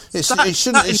excuses, but it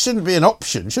shouldn't be an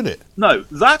option, should it? No,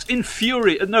 that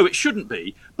infuriates. No, it shouldn't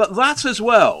be. But that as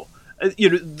well.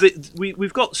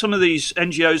 We've got some of these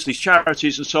NGOs, these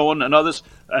charities and so on, and others,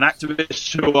 and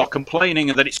activists who are complaining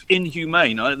that it's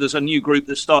inhumane. There's a new group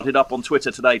that started up on Twitter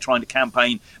today trying to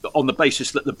campaign on the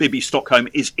basis that the Bibi Stockholm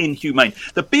is inhumane.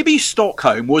 The Bibi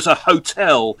Stockholm was a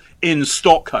hotel in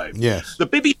Stockholm. Yes. The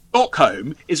Bibi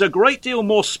Stockholm is a great deal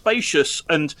more spacious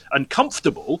and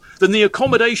comfortable than the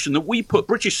accommodation that we put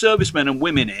British servicemen and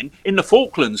women in the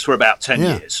Falklands for about 10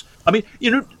 years. I mean,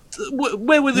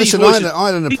 where were these voices? I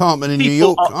had an apartment in New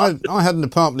York. I had an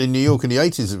apartment in New York in the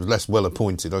 80s that was less well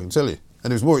appointed, I can tell you.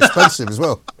 And it was more expensive as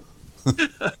well.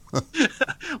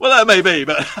 Well, that may be,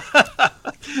 but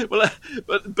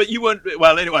but you weren't.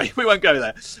 Well, anyway, we won't go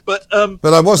there. But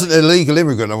I wasn't an illegal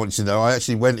immigrant. I want you to know. I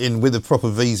actually went in with a proper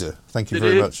visa. Thank you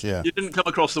very much. Yeah, you didn't come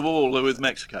across the wall with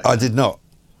Mexico. I did not.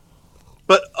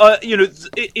 But,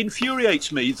 it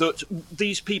infuriates me that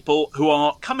these people who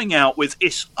are coming out with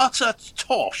this utter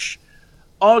tosh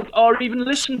are even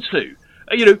listened to.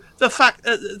 The fact,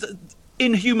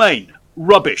 inhumane,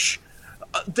 rubbish.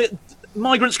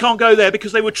 Migrants can't go there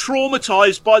because they were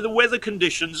traumatised by the weather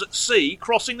conditions at sea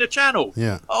crossing the channel.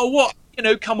 Yeah. Oh, what?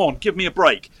 Come on, give me a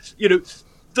break.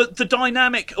 The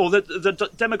dynamic or the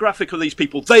demographic of these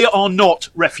people, they are not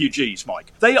refugees,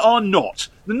 Mike. They are not.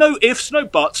 No ifs, no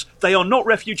buts. They are not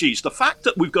refugees. The fact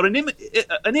that we've got an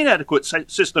inadequate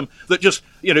system that just,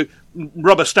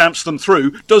 rubber stamps them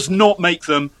through does not make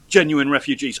them genuine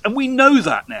refugees. And we know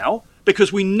that now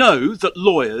because we know that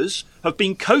lawyers have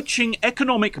been coaching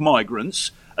economic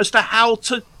migrants as to how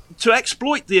to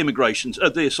exploit the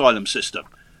the asylum system,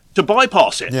 to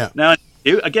bypass it. Yeah. Now,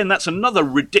 again, that's another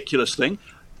ridiculous thing.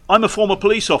 I'm a former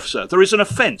police officer. There is an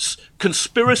offence,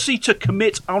 conspiracy to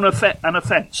commit an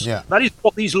offence. Yeah. That is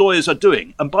what these lawyers are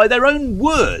doing, and by their own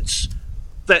words,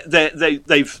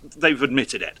 they've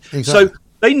admitted it. Exactly. So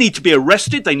they need to be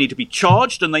arrested, they need to be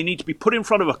charged, and they need to be put in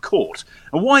front of a court.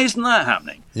 And why isn't that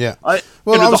happening? Yeah. I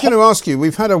was going to ask you.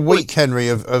 We've had a week, Henry,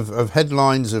 of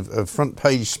headlines, of front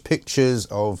page pictures,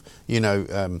 of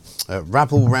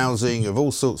rabble rousing, of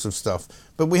all sorts of stuff.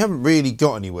 But we haven't really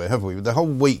got anywhere, have we? The whole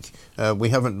week, we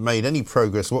haven't made any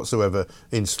progress whatsoever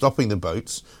in stopping the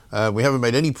boats. We haven't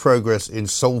made any progress in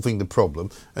solving the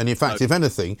problem. And in fact, if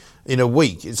anything, in a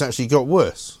week, it's actually got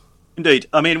worse. Indeed.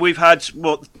 I mean, we've had,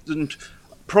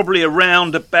 probably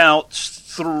around about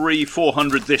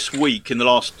 300-400 this week in the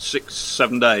last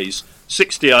 6-7 days.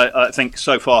 60, I think,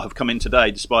 so far have come in today,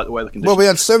 despite the weather conditions. Well, we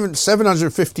had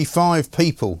 755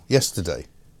 people yesterday.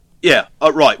 Yeah,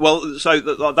 right. Well, so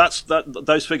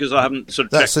those figures I haven't sort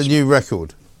of checked. That's a new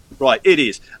record. Right, it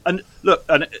is. And look,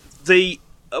 and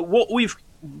what we've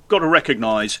got to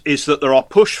recognise is that there are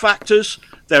push factors,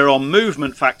 there are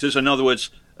movement factors. In other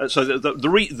words, so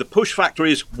the push factor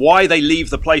is why they leave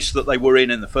the place that they were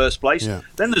in the first place. Yeah.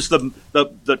 Then there's the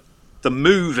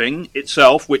moving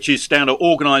itself, which is down to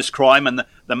organised crime and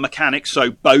the mechanics, so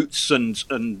boats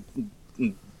and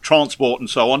transport and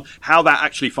so on, how that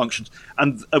actually functions,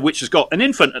 and which has got an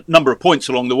infinite number of points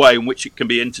along the way in which it can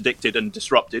be interdicted and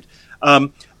disrupted.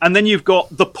 And then you've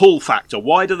got the pull factor.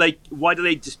 Why do they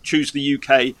choose the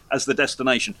UK as the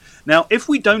destination? Now, if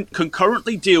we don't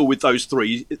concurrently deal with those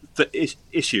three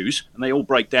issues, and they all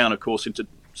break down, of course, into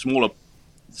smaller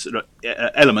sort of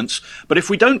elements, but if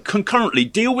we don't concurrently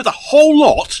deal with a whole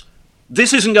lot,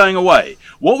 this isn't going away.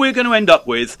 What we're going to end up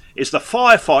with is the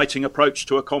firefighting approach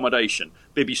to accommodation,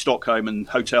 Bibi Stockholm and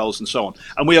hotels and so on.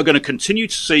 And we are going to continue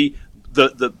to see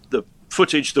the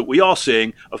footage that we are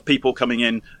seeing of people coming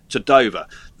in to Dover.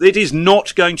 It is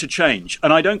not going to change.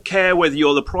 And I don't care whether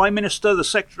you're the Prime Minister, the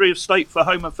Secretary of State for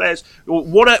Home Affairs, or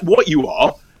what you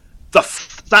are.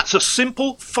 That's a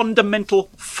simple, fundamental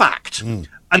fact. And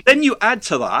then you add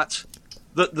to that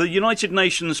the United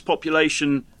Nations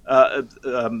population,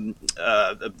 the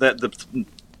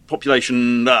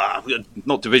population,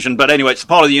 not division, but anyway, it's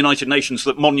part of the United Nations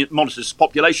that monitors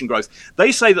population growth.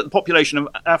 They say that the population of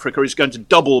Africa is going to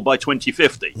double by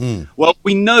 2050. Well,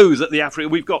 we know that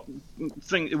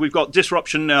we've got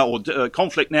disruption now, or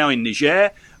conflict now in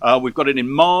Niger. We've got it in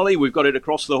Mali. We've got it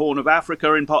across the Horn of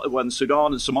Africa, in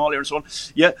Sudan and Somalia and so on.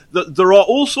 Yeah, there are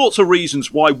all sorts of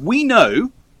reasons why we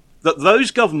know that those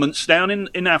governments down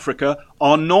in Africa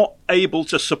are not able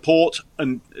to support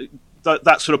and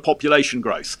that sort of population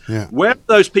growth. Yeah. Where are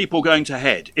those people going to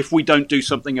head if we don't do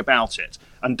something about it,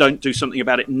 and don't do something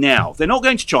about it now? They're not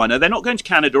going to China, they're not going to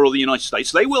Canada or the United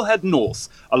States. They will head north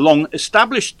along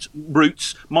established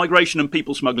routes, migration and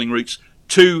people smuggling routes,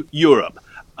 to Europe.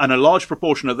 And a large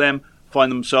proportion of them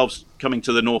find themselves coming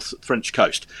to the North French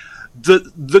coast.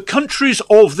 The countries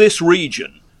of this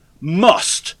region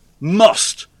must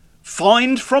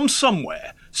find from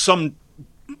somewhere some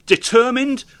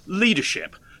determined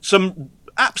leadership, some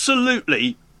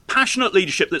absolutely passionate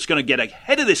leadership that's going to get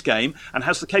ahead of this game and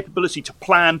has the capability to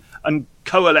plan and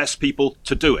coalesce people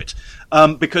to do it.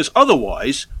 Because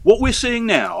otherwise, what we're seeing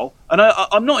now, and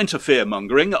I'm not into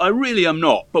fear-mongering, I really am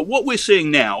not, but what we're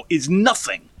seeing now is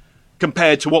nothing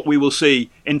compared to what we will see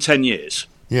in 10 years.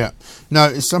 Yeah. No,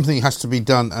 it's something that has to be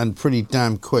done, and pretty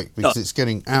damn quick, because it's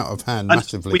getting out of hand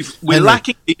massively. We're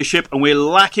lacking leadership and we're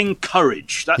lacking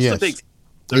courage. That's the big thing.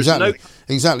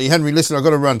 Exactly. Henry, listen, I've got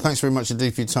to run. Thanks very much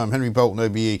indeed for your time. Henry Bolton,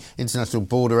 OBE, international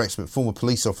border expert, former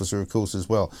police officer, of course, as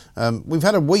well. We've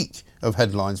had a week of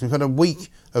headlines. We've had a week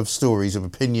of stories, of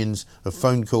opinions, of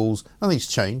phone calls. Nothing's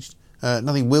changed.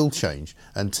 Nothing will change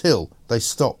until they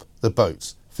stop the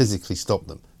boats, physically stop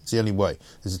them. It's the only way.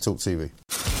 This is Talk TV.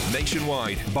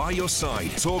 Nationwide, by your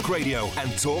side, Talk Radio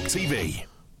and Talk TV.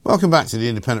 Welcome back to the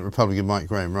Independent Republican, Mike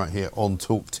Graham, right here on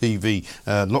Talk TV.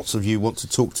 Lots of you want to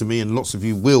talk to me, and lots of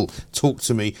you will talk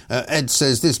to me. Ed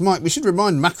says this: Mike, we should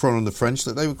remind Macron and the French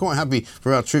that they were quite happy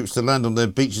for our troops to land on their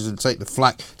beaches and take the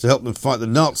flak to help them fight the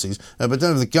Nazis, but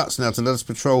don't have the guts now to let us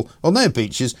patrol on their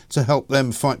beaches to help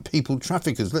them fight people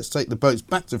traffickers. Let's take the boats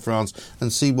back to France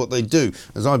and see what they do,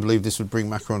 as I believe this would bring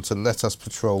Macron to let us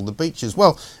patrol the beaches.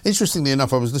 Well, interestingly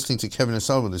enough, I was listening to Kevin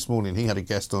O'Sullivan this morning. He had a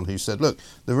guest on who said, look,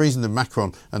 the reason that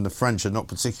Macron and the French are not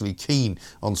particularly keen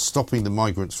on stopping the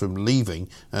migrants from leaving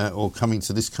or coming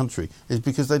to this country is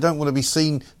because they don't want to be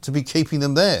seen to be keeping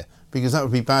them there, because that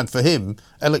would be bad for him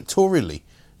electorally.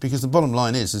 Because the bottom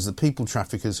line is the people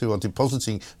traffickers who are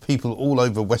depositing people all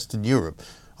over Western Europe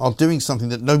are doing something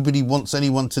that nobody wants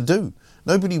anyone to do.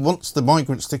 Nobody wants the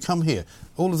migrants to come here.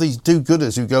 All of these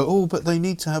do-gooders who go, oh, but they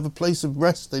need to have a place of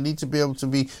rest. They need to be able to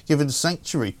be given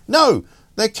sanctuary. No,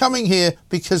 they're coming here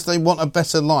because they want a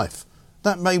better life.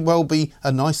 That may well be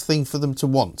a nice thing for them to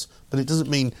want, but it doesn't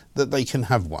mean that they can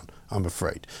have one, I'm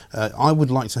afraid. I would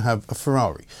like to have a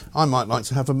Ferrari. I might like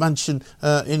to have a mansion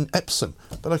in Epsom,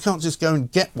 but I can't just go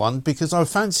and get one because I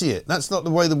fancy it. That's not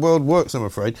the way the world works, I'm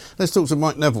afraid. Let's talk to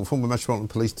Mike Neville, former Metropolitan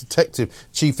Police Detective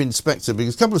Chief Inspector,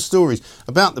 because a couple of stories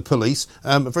about the police.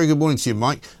 A very good morning to you,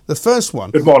 Mike. The first one,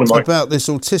 good morning, Mike, about this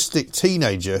autistic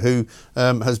teenager who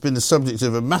has been the subject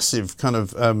of a massive kind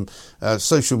of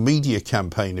social media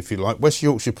campaign, if you like. West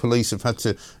Yorkshire Police have had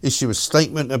to issue a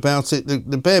statement about it.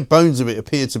 The bare bones of it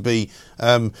appear to be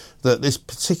that this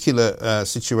particular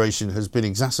situation has been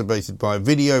exacerbated by a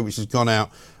video which has gone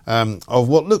out of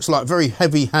what looks like very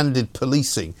heavy-handed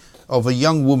policing of a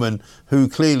young woman who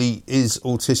clearly is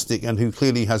autistic and who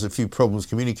clearly has a few problems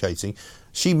communicating.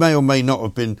 She may or may not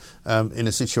have been in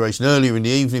a situation earlier in the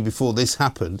evening before this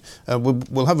happened.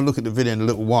 We'll have a look at the video in a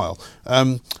little while.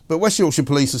 But West Yorkshire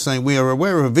Police are saying we are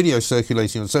aware of a video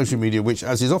circulating on social media which,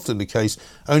 as is often the case,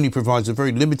 only provides a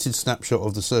very limited snapshot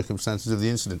of the circumstances of the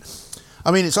incident.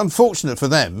 I mean, it's unfortunate for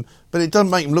them, but it doesn't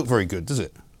make them look very good, does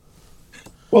it?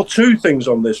 Well, two things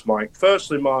on this, Mike.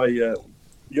 Firstly, my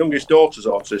youngest daughter's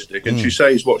autistic, and she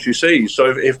says what she sees.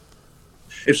 So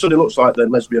if somebody looks like their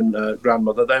lesbian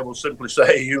grandmother, they will simply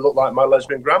say, you look like my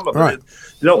lesbian grandmother. Right.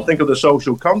 They don't think of the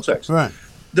social context. Right.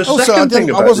 The also, second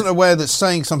thing I wasn't aware that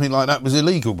saying something like that was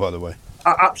illegal, by the way.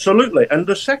 Absolutely. And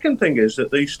the second thing is that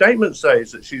the statement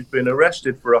says that she's been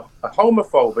arrested for a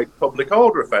homophobic public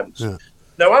order offence. Yeah.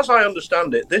 Now, as I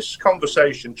understand it, this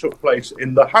conversation took place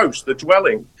in the house, the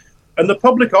dwelling, and the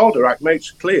Public Order Act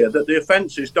makes clear that the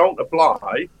offences don't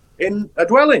apply in a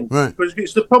dwelling. Right. Because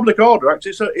it's the Public Order Act,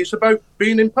 it's about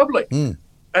being in public.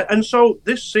 And so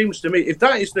this seems to me, if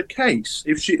that is the case,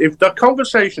 if the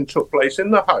conversation took place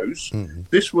in the house,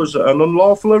 this was an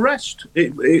unlawful arrest,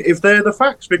 if they're the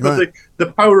facts, because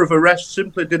the power of arrest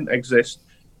simply didn't exist.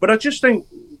 But I just think,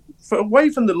 away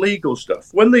from the legal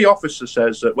stuff, when the officer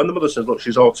says, when the mother says, look,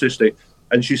 she's autistic,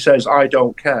 and she says, I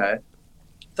don't care,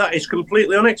 that is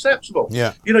completely unacceptable.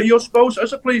 Yeah. You know, you're supposed,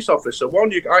 as a police officer,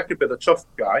 I could be the tough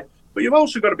guy, but you've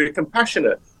also got to be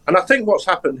compassionate. And I think what's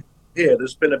happened here,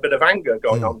 there's been a bit of anger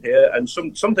going on here, and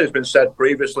something's been said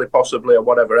previously, possibly, or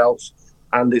whatever else,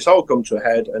 and it's all come to a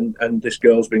head, and this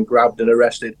girl's been grabbed and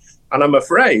arrested. And I'm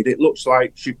afraid it looks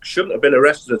like she shouldn't have been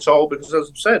arrested at all, because, as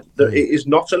I've said, that it is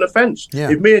not an offence. Yeah.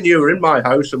 If me and you are in my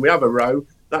house and we have a row,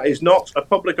 That is not a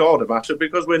public order matter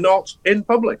because we're not in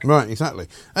public. Right, exactly.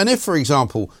 And if, for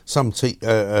example, some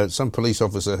police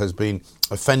officer has been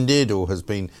offended or has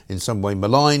been in some way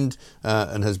maligned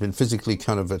and has been physically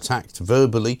kind of attacked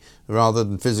verbally rather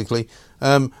than physically,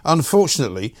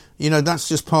 unfortunately, that's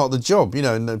just part of the job,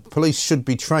 and the police should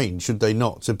be trained, should they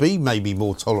not, to be maybe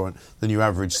more tolerant than your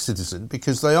average citizen,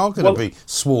 because they are going to be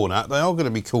sworn at, they are going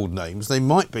to be called names, they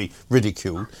might be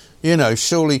ridiculed.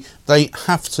 Surely they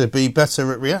have to be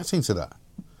better at reacting to that.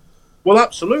 Well,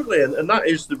 absolutely, and that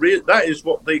is that is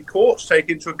what the courts take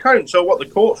into account. So what the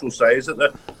courts will say is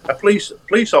that a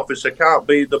police officer can't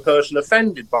be the person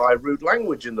offended by rude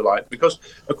language and the like, because,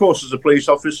 of course, as a police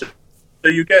officer,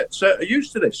 you get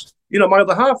used to this. My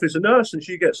other half is a nurse, and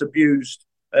she gets abused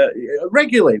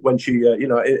regularly when she,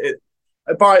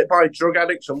 by drug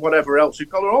addicts and whatever else. You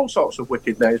call her all sorts of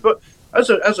wicked names, but as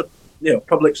a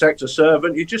public sector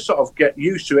servant, you just sort of get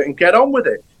used to it and get on with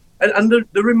it. And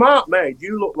the remark made,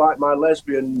 "You look like my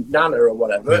lesbian nana" or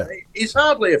whatever, is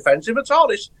hardly offensive at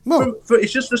all. It's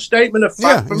just a statement of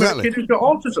fact from a kid who's got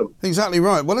autism. Exactly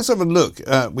right. Well, let's have a look.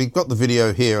 We've got the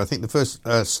video here. I think the first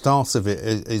start of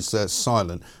it is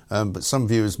silent, but some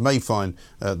viewers may find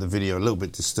the video a little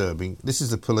bit disturbing. This is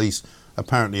the police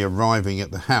apparently arriving at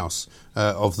the house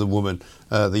of the woman,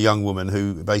 the young woman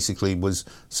who basically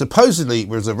supposedly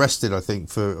was arrested, I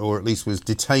think, or at least was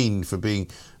detained for being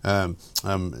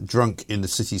drunk in the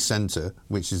city centre,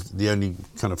 which is the only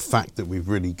kind of fact that we've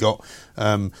really got.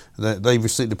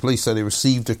 The police say they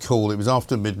received a call. It was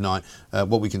after midnight.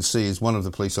 What we can see is one of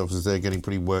the police officers there getting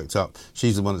pretty worked up.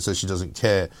 She's the one that says she doesn't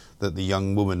care that the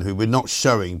young woman, who we're not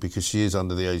showing because she is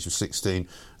under the age of 16,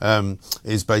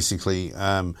 is basically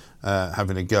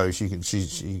having a go.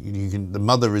 The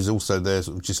mother is also there,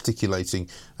 sort of gesticulating,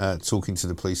 talking to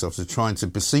the police officer, trying to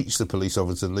beseech the police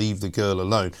officer to leave the girl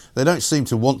alone. They don't seem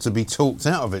to want to be talked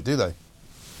out of it, do they?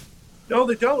 No,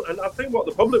 they don't. And I think what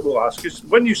the public will ask is,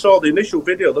 when you saw the initial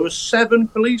video, there were 7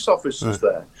 police officers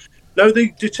there. Now,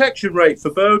 the detection rate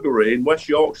for burglary in West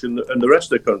Yorkshire and the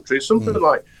rest of the country is something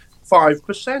like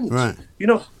 5%. Right.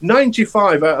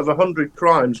 95 out of 100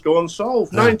 crimes go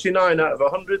unsolved. 99 out of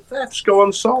 100 thefts go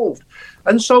unsolved.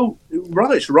 And so,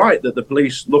 it's right that the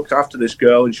police looked after this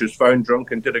girl and she was found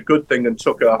drunk and did a good thing and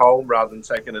took her home rather than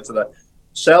taking her to the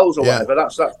cells or whatever.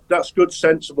 That's good,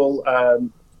 sensible,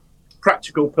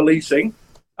 practical policing.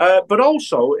 But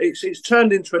also, it's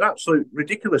turned into an absolute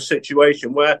ridiculous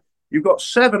situation where you've got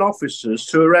 7 officers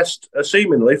to arrest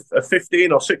seemingly a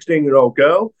 15 or 16-year-old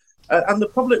girl. And the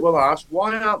public will ask,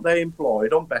 why aren't they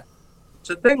employed on better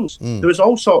things? There was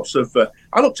all sorts of...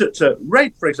 I looked at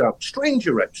rape, for example,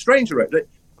 stranger rape,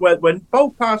 where when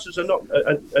both parties are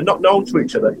not known to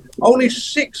each other, only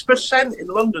 6% in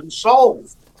London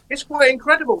solved. It's quite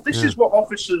incredible. This is what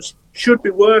officers should be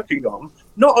working on,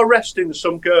 not arresting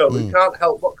some girl who can't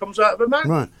help what comes out of her mouth.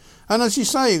 Right. And as you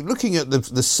say, looking at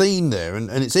the scene there, and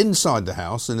it's inside the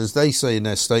house, and as they say in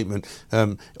their statement,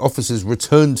 officers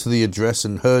returned to the address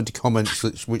and heard comments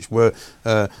which were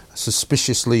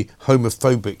suspiciously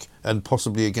homophobic and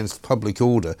possibly against public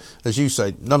order. As you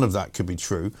say, none of that could be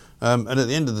true. And at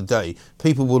the end of the day,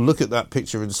 people will look at that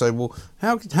picture and say, well,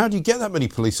 how do you get that many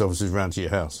police officers around to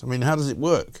your house? I mean, how does it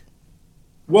work?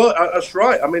 Well, that's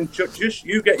right. I mean, just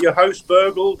you get your house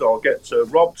burgled or get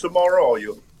robbed tomorrow, or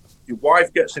your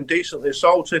wife gets indecently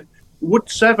assaulted. Would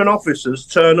 7 officers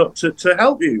turn up to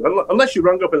help you? Unless you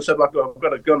rang up and said, like, oh, I've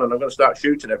got a gun and I'm going to start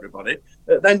shooting everybody,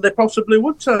 then they possibly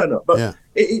would turn up. But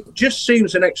it just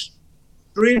seems an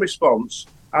extreme response.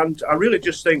 And I really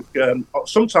just think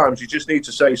sometimes you just need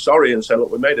to say sorry and say,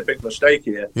 look, we made a big mistake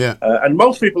here. Yeah. And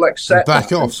most people accept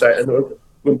back off. And say,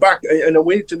 we're back, and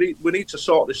we need to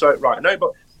sort this out right now.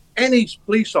 But any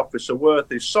police officer worth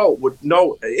his salt would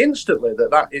know instantly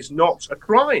that is not a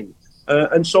crime.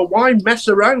 And so why mess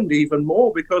around even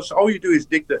more? Because all you do is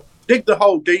dig the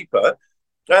hole deeper.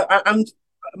 And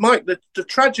Mike, the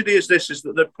tragedy is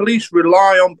that the police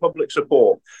rely on public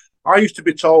support. I used to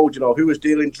be told, who was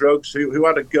dealing drugs, who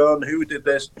had a gun, who did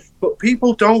this. But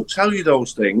people don't tell you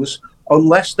those things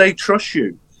unless they trust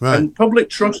you. Right. And public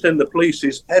trust in the police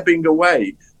is ebbing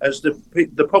away as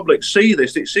the public see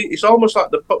this. It's almost like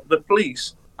the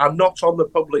police are not on the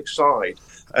public side.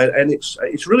 And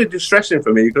it's really distressing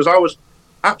for me, because I was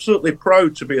absolutely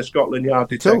proud to be a Scotland Yard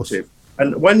detective.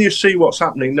 And when you see what's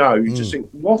happening now, you just think,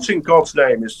 what in God's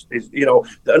name is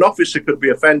that an officer could be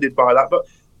offended by that? But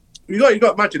you got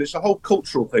to imagine, it's a whole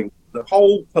cultural thing. The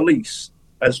whole police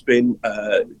has been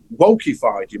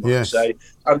wokeified, you might say,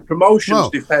 and promotions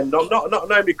depend not on how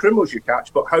many criminals you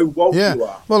catch, but how woke you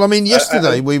are. Well, I mean,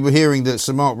 yesterday we were hearing that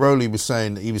Sir Mark Rowley was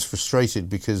saying that he was frustrated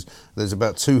because there's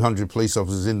about 200 police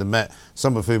officers in the Met,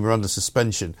 some of whom are under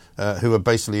suspension, who are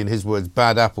basically, in his words,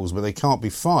 bad apples, but they can't be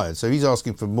fired. So he's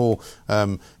asking for more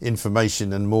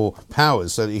information and more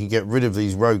powers so that he can get rid of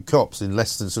these rogue cops in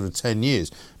less than sort of 10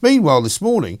 years. Meanwhile, this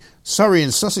morning, Surrey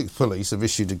and Sussex police have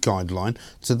issued a guideline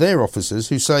to their officers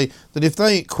who say that if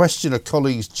they question a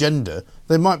colleague's gender,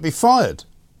 they might be fired.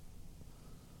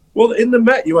 Well, in the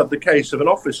Met, you had the case of an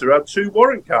officer who had 2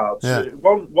 warrant cards. Yeah.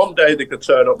 One day they could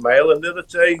turn up male and the other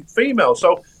day female.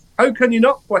 So how can you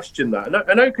not question that?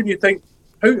 And how can you think,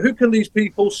 who can these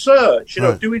people search? You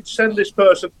know, do we send this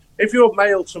person... If you're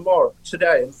male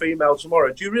today and female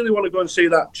tomorrow, do you really want to go and see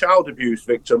that child abuse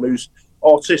victim who's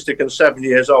autistic and 7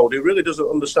 years old, who really doesn't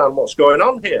understand what's going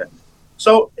on here?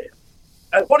 So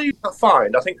what do you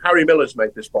find? I think Harry Miller's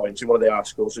made this point in one of the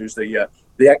articles, who's the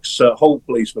ex-Hull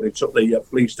policeman who took the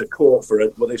police to court for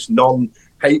this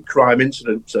non-hate crime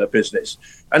incident business.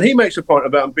 And he makes a point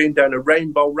about being down a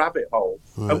rainbow rabbit hole.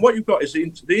 Right. And what you've got is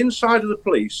the inside of the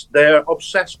police, they're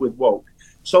obsessed with woke.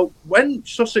 So when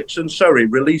Sussex and Surrey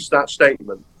released that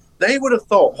statement, they would have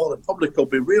thought, the public will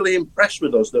be really impressed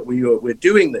with us that we're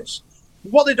doing this.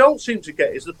 What they don't seem to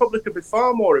get is the public would be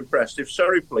far more impressed if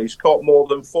Surrey police caught more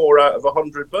than 4 out of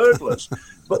 100 burglars.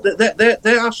 But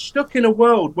they are stuck in a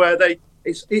world where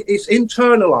it's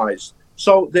internalised.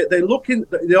 So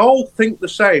they all think the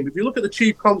same. If you look at the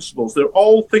chief constables, they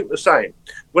all think the same.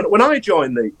 When I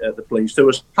joined the police, there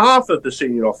was half of the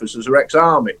senior officers are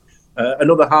ex-army.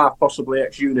 Another half possibly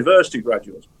ex-university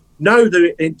graduates. Now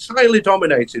they're entirely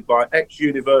dominated by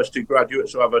ex-university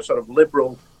graduates who have a sort of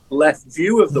liberal left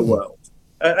view of the world.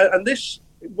 And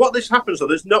what happens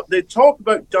though, they talk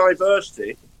about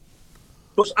diversity,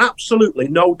 but absolutely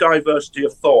no diversity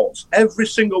of thoughts. Every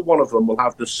single one of them will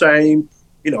have the same,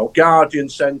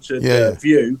 guardian-centred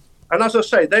view. And as I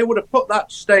say, they would have put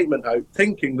that statement out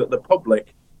thinking that the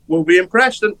public will be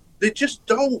impressed, and they just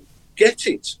don't get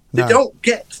it. No. They don't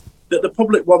get that the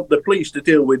public want the police to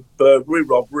deal with burglary,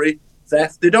 robbery,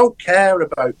 theft. They don't care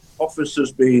about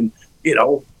officers being,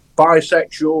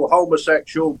 bisexual,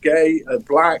 homosexual, gay,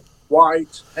 black,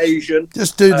 white, Asian.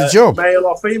 Just do the job. Male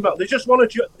or female. They just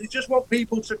want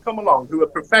people to come along who are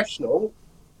professional,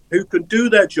 who can do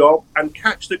their job and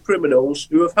catch the criminals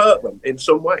who have hurt them in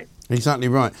some way. Exactly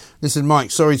right. Listen,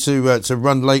 Mike, sorry to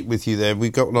run late with you there.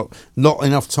 We've got not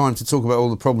enough time to talk about all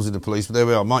the problems in the police, but there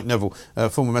we are. Mike Neville,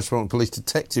 former Metropolitan Police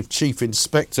Detective Chief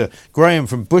Inspector. Graham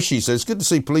from Bushy says, it's good to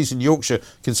see police in Yorkshire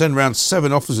can send around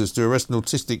 7 officers to arrest an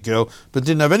autistic girl, but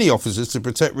didn't have any officers to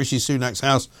protect Rishi Sunak's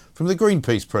house from the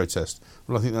Greenpeace protest.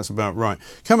 Well, I think that's about right.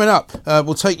 Coming up,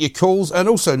 we'll take your calls, and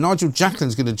also Nigel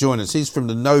Jacqueline's going to join us. He's from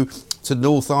the No to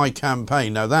North Eye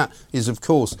campaign. Now, that is, of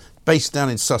course, based down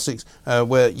in Sussex,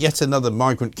 where yet another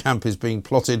migrant camp is being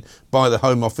plotted by the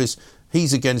Home Office.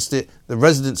 He's against it, the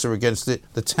residents are against it,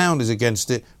 the town is against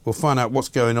it. We'll find out what's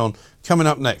going on coming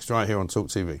up next, right here on Talk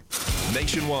TV.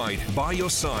 Nationwide, by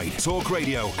your side, Talk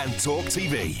Radio and Talk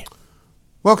TV.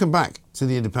 Welcome back to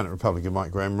the Independent Republican,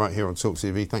 Mike Graham, right here on Talk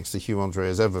TV. Thanks to Hugh Andre,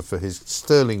 as ever, for his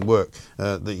sterling work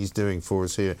that he's doing for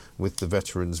us here with the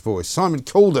Veteran's Voice. Simon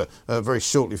Calder, very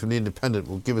shortly from the Independent,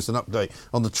 will give us an update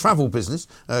on the travel business,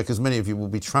 because many of you will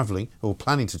be travelling or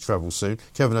planning to travel soon.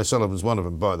 Kevin O'Sullivan's one of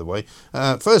them, by the way.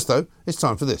 First, though, it's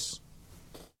time for this.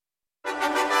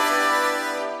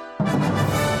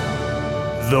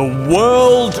 The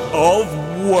world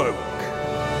of woke.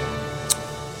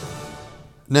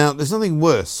 Now, there's nothing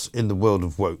worse in the world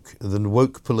of woke than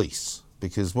woke police,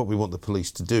 because what we want the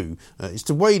police to do is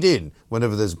to wade in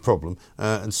whenever there's a problem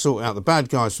and sort out the bad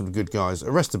guys from the good guys,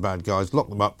 arrest the bad guys, lock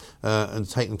them up and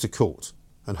take them to court.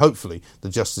 And hopefully the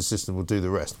justice system will do the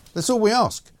rest. That's all we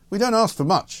ask. We don't ask for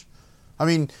much. I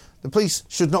mean, the police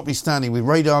should not be standing with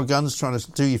radar guns trying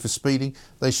to do you for speeding.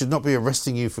 They should not be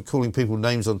arresting you for calling people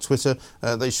names on Twitter.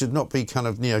 They should not be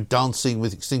dancing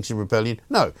with Extinction Rebellion.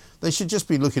 No, they should just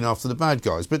be looking after the bad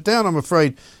guys. But down, I'm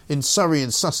afraid, in Surrey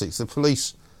and Sussex, the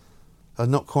police are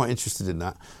not quite interested in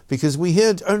that, because we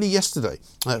heard only yesterday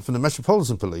from the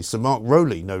Metropolitan Police, Sir Mark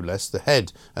Rowley, no less, the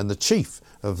head and the chief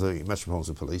of the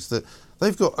Metropolitan Police, that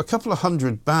they've got a couple of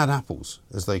hundred bad apples,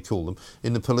 as they call them,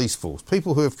 in the police force.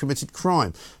 People who have committed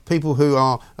crime, people who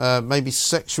are maybe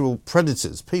sexual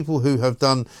predators, people who have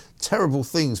done terrible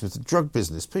things with the drug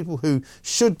business, people who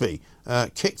should be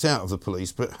kicked out of the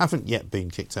police but haven't yet been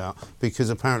kicked out because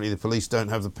apparently the police don't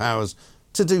have the powers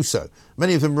to do so.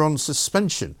 Many of them are on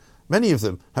suspension. Many of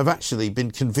them have actually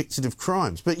been convicted of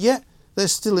crimes, but yet they're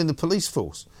still in the police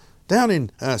force. Down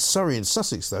in Surrey and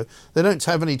Sussex, though, they don't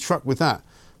have any truck with that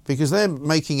because they're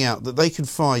making out that they can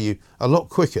fire you a lot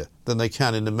quicker than they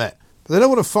can in the Met. But they don't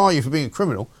want to fire you for being a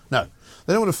criminal. No,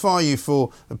 they don't want to fire you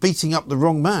for beating up the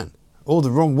wrong man or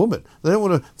the wrong woman. They don't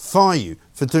want to fire you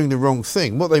for doing the wrong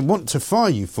thing. What they want to fire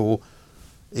you for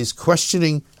is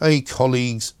questioning a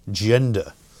colleague's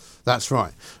gender. That's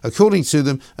right. According to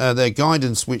them, their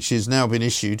guidance, which has now been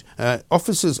issued,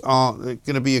 officers are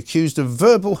going to be accused of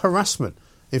verbal harassment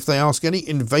if they ask any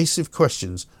invasive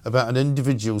questions about an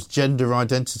individual's gender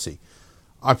identity.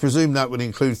 I presume that would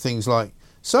include things like,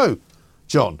 so,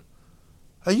 John,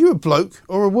 are you a bloke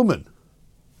or a woman?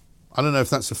 I don't know if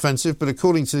that's offensive, but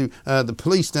according to the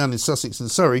police down in Sussex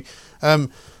and Surrey,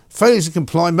 failure to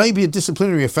comply may be a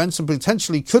disciplinary offence and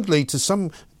potentially could lead to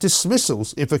some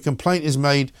dismissals if a complaint is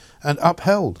made and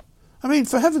upheld. I mean,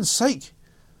 for heaven's sake,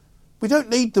 we don't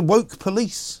need the woke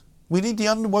police. We need the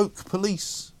unwoke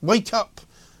police. Wake up,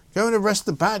 go and arrest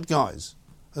the bad guys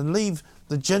and leave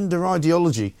the gender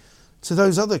ideology to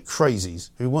those other crazies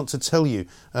who want to tell you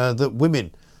that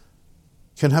women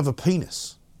can have a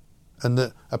penis and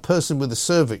that a person with a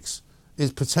cervix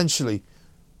is potentially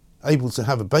able to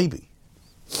have a baby.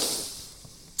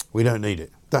 We don't need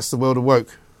it. That's the world of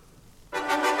woke.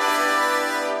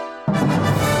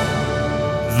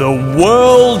 The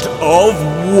world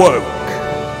of woke.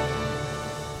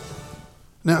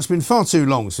 Now, it's been far too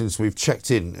long since we've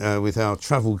checked in with our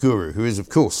travel guru, who is, of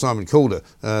course, Simon Calder,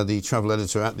 the travel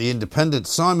editor at The Independent.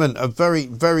 Simon, a very,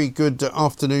 very good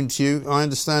afternoon to you. I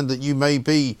understand that you may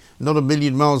be not a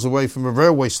million miles away from a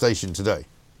railway station today.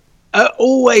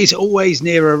 Always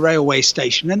near a railway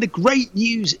station. And the great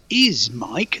news is,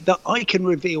 Mike, that I can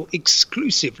reveal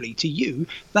exclusively to you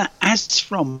that as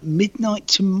from midnight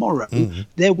tomorrow,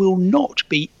 there will not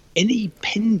be any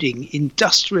pending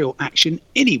industrial action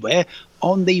anywhere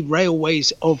on the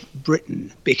railways of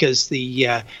Britain, because the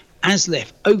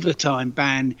ASLEF overtime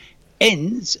ban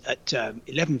ends at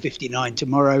 11:59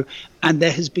 tomorrow, and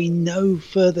there has been no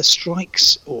further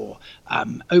strikes or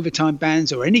overtime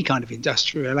bans or any kind of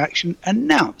industrial action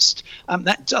announced.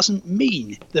 That doesn't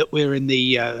mean that we're in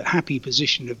the happy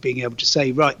position of being able to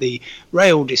say, right, the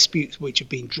rail disputes, which have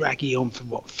been dragging on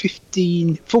for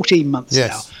 14 months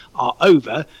now, are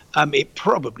over. It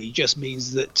probably just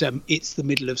means that it's the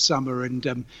middle of summer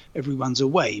and everyone's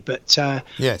away. But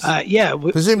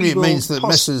presumably it means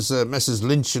that Messrs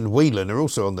Lynch and Whelan are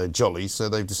also on their jolly, so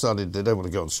they've decided they don't want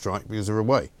to go on strike because they're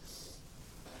away.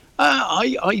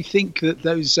 I think that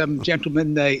those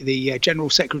gentlemen, the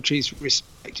general secretaries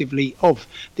respectively of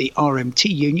the RMT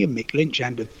union, Mick Lynch,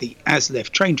 and of the ASLEF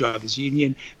train drivers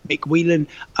union, Mick Whelan,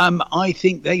 I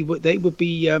think they would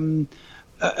be they're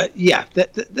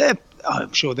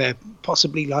I'm sure they're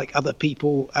possibly like other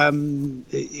people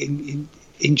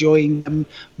enjoying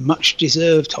much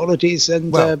deserved holidays.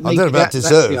 And I don't know about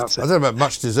deserved. I don't know about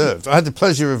much deserved. I had the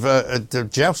pleasure of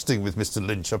jousting with Mr.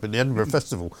 Lynch up in the Edinburgh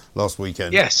Festival last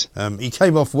weekend. Yes. He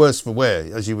came off worse for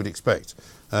wear, as you would expect.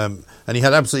 And he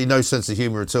had absolutely no sense of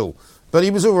humour at all. But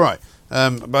he was all right.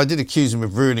 But I did accuse him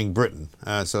of ruining Britain,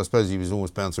 so I suppose he was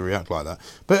almost bound to react like that.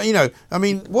 But I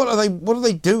mean, what are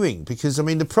they doing? Because I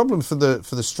mean, the problem for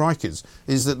the strikers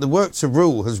is that the work to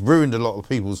rule has ruined a lot of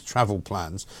people's travel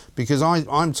plans. Because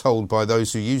I'm told by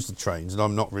those who use the trains, and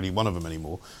I'm not really one of them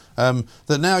anymore,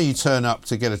 that now you turn up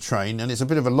to get a train, and it's a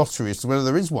bit of a lottery as to whether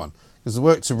there is one. Because the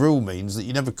work to rule means that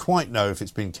you never quite know if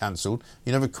it's been cancelled.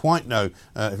 You never quite know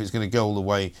if it's going to go all the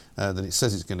way that it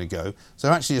says it's going to go. So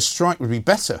actually a strike would be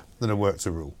better than a work to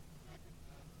rule.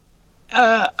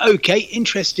 Okay,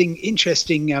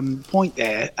 interesting point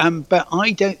there. But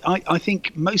I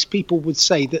think most people would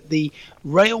say that the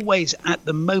railways at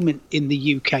the moment in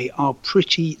the UK are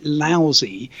pretty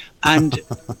lousy, and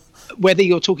whether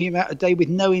you're talking about a day with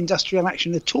no industrial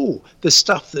action at all, the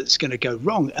stuff that's going to go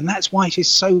wrong. And that's why it is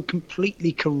so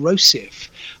completely corrosive.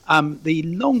 The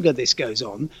longer this goes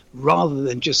on, rather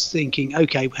than just thinking,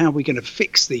 OK, how are we going to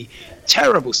fix the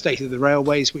terrible state of the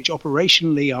railways, which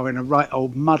operationally are in a right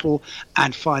old muddle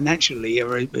and financially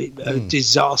are a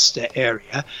disaster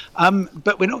area.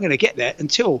 But we're not going to get there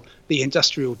until the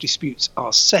industrial disputes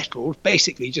are settled.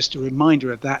 Basically, just a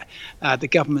reminder of that, the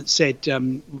government said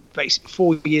basically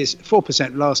 4 years,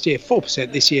 4% last year,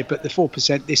 4% this year, but the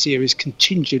 4% this year is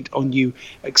contingent on you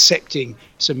accepting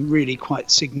some really quite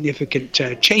significant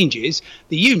changes.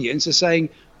 The unions are saying,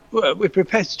 well, we're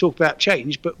prepared to talk about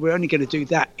change, but we're only going to do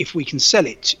that if we can sell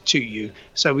it to you.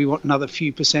 So we want another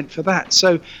few percent for that.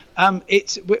 So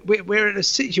we're in a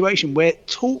situation where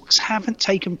talks haven't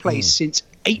taken place since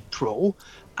April,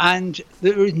 and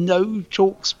there is no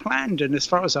talks planned. And as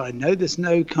far as I know, there's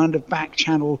no kind of back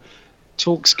channel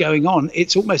talks going on.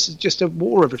 It's almost just a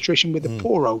war of attrition with the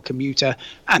poor old commuter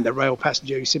and the rail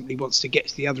passenger who simply wants to get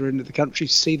to the other end of the country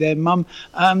to see their mum,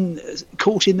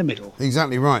 caught in the middle.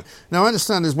 Exactly right. Now, I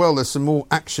understand as well there's some more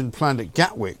action planned at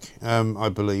Gatwick, I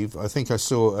believe. I think I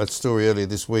saw a story earlier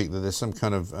this week that there's some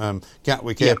kind of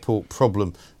Gatwick Airport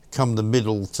problem come the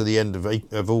middle to the end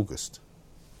of August.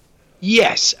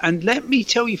 Yes, and let me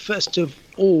tell you first of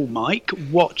all, Mike,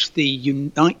 what the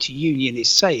Unite Union is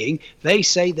saying. They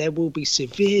say there will be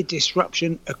severe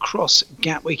disruption across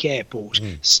Gatwick Airport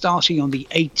starting on the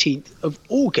 18th of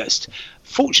August.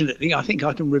 Fortunately, I think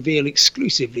I can reveal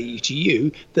exclusively to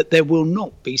you that there will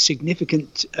not be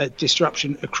significant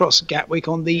disruption across Gatwick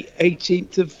on the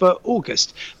 18th of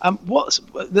August.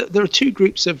 There are two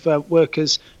groups of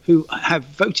workers who have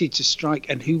voted to strike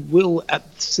and who will, as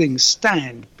things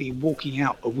stand, be walking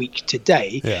out a week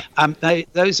today. Yeah.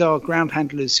 Those are ground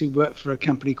handlers who work for a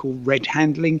company called Red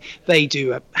Handling. They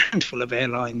do a handful of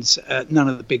airlines, none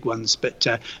of the big ones, but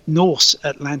Norse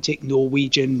Atlantic,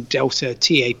 Norwegian, Delta,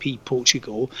 TAP,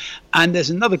 Portugal. And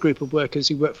there's another group of workers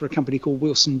who work for a company called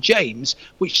Wilson James,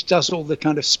 which does all the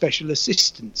kind of special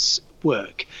assistance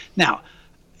work. Now,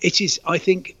 it is, I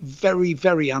think, very,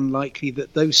 very unlikely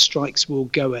that those strikes will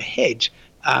go ahead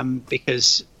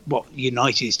because what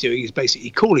Unite is doing is basically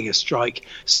calling a strike,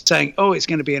 saying, oh, it's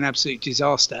going to be an absolute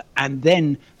disaster, and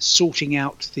then sorting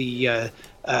out the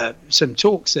some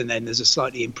talks, and then there's a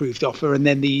slightly improved offer, and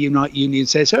then the Unite Union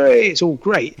says, hey, it's all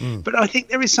great. But I think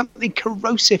there is something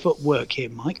corrosive at work here,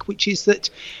 Mike, which is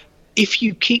that if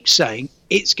you keep saying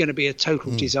it's going to be a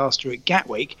total disaster at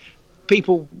Gatwick,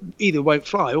 people either won't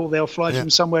fly or they'll fly from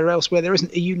somewhere else where there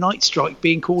isn't a Unite strike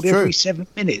being called every 7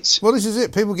 minutes. Well, this is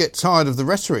it. People get tired of the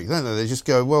rhetoric, don't they? They just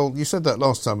go, well, you said that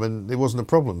last time and it wasn't a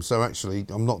problem, so actually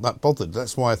I'm not that bothered.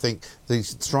 That's why I think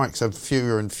these strikes have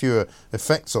fewer and fewer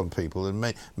effects on people,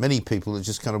 and many people are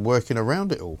just kind of working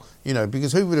around it all. You know,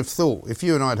 because who would have thought, if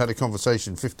you and I had had a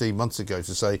conversation 15 months ago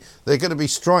to say there are going to be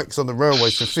strikes on the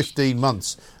railways for 15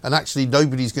 months and actually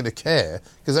nobody's going to care,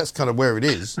 because that's kind of where it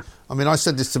is. I mean, I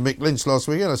said this to Mick Lynch last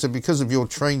weekend. I said, because of your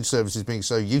train services being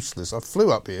so useless, I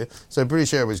flew up here, so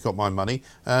British Airways got my money,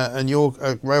 and your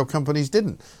rail companies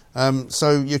didn't.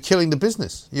 So you're killing the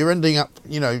business. You're ending up,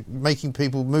 making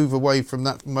people move away from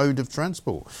that mode of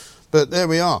transport. But there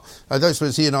we are. I don't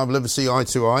suppose he and I will ever see eye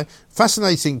to eye.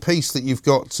 Fascinating piece that you've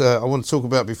got, I want to talk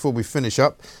about before we finish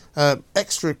up.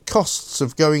 Extra costs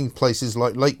of going places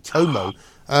like Lake Como.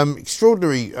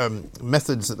 Extraordinary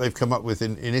methods that they've come up with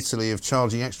in Italy of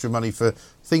charging extra money for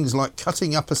things like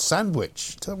cutting up a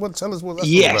sandwich. Tell us what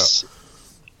that's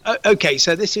all about. Okay,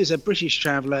 so this is a British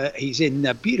traveller. He's in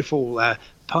a beautiful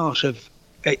part of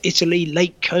Italy,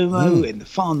 Lake Como, in the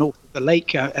far north of the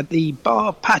lake, at the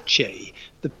Bar Pace,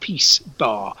 the Peace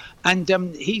Bar. And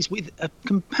he's with a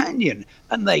companion,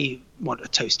 and they want a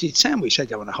toasted sandwich. They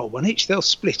don't want a whole one each, they'll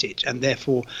split it. And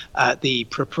therefore, the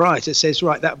proprietor says,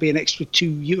 right, that'll be an extra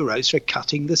 €2 for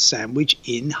cutting the sandwich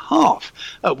in half,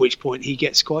 at which point he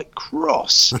gets quite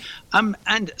cross.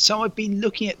 And so I've been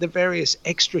looking at the various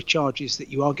extra charges that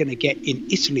you are going to get in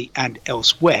Italy and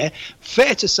elsewhere.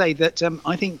 Fair to say that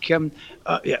I think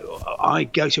I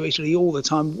go to Italy all the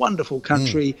time, wonderful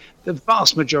country. The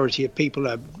vast majority of people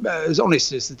are as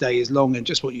honest as the day is long and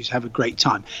just want you to have a great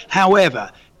time. However,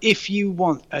 if you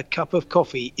want a cup of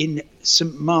coffee in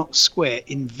St Mark's Square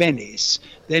in Venice,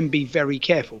 then be very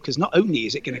careful, because not only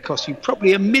is it going to cost you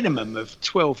probably a minimum of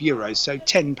 €12, so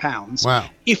 £10. Wow.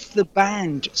 If the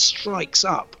band strikes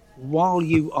up while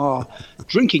you are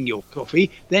drinking your coffee,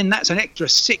 then that's an extra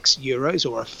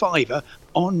 €6 or a fiver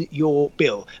on your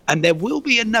bill. And there will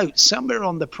be a note somewhere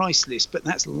on the price list, but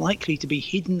that's likely to be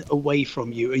hidden away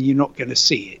from you and you're not going to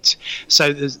see it.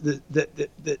 So there's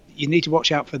you need to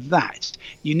watch out for that.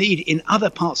 You need in other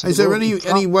parts of the world... Is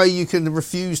there any way you can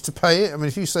refuse to pay it? I mean,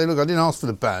 if you say, look, I didn't ask for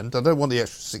the band, I don't want the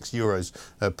extra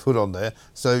 €6 put on there,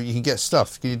 so you can get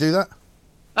stuff. Can you do that?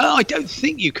 I don't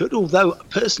think you could, although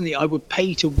personally I would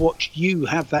pay to watch you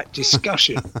have that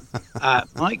discussion,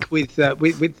 Mike, with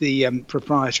the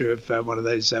proprietor of one of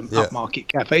those upmarket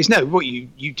cafes. No, what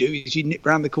you do is you nip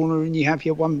round the corner and you have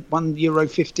your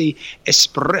 €1.50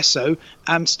 espresso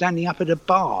standing up at a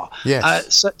bar.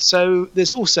 Yes. So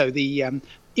there's also the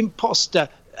imposta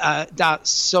da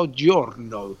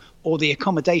soggiorno, or the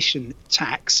accommodation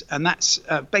tax, and that's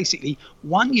basically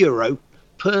 €1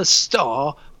 per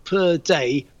star per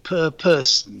day per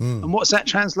person. And what's that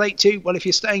translate to? Well, if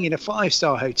you're staying in a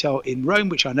 5-star hotel in Rome,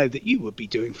 which I know that you would be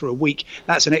doing for a week,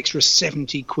 that's an extra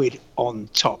 £70 on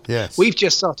top. Yes. We've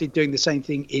just started doing the same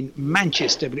thing in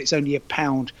Manchester, but it's only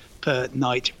 £1 per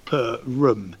night per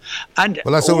room. And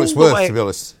well, that's all it's worth, to be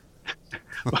honest.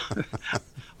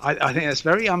 I think that's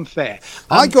very unfair.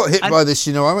 I got hit by this,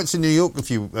 I went to New York a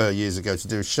few years ago to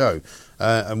do a show,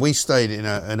 and we stayed in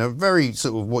a very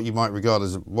sort of what you might regard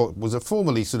as what was a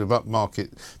formerly sort of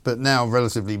upmarket, but now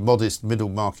relatively modest middle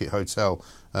market hotel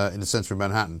in the centre of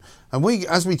Manhattan. And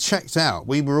as we checked out,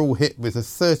 we were all hit with a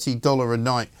 $30 a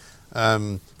night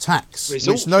tax,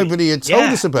 which nobody had told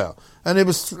us about. And I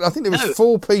think there was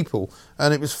 4 people,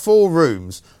 and it was 4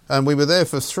 rooms, and we were there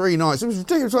for 3 nights. It was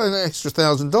ridiculous, like an extra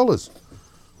 $1,000.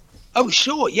 Oh,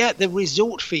 sure. Yeah, the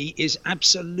resort fee is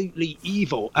absolutely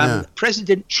evil.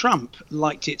 President Trump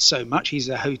liked it so much, he's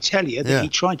a hotelier, that he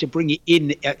tried to bring it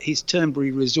in at his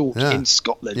Turnberry Resort in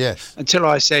Scotland. Yes. Until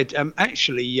I said,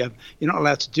 actually, you're not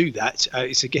allowed to do that.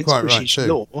 It's against British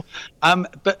law.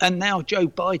 And now Joe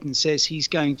Biden says he's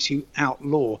going to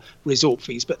outlaw resort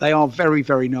fees, but they are very,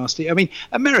 very nasty. I mean,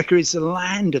 America is the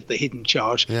land of the hidden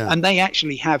charge, and they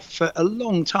actually have, for a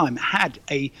long time, had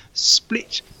a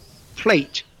split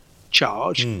plate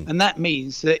charge, and that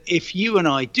means that if you and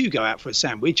I do go out for a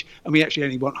sandwich and we actually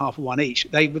only want half of one each,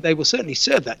 they will certainly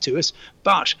serve that to us,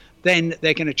 but then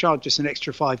they're going to charge us an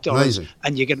extra $5. Amazing.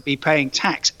 And you're going to be paying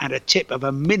tax and a tip of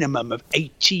a minimum of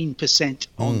 18%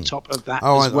 on top of that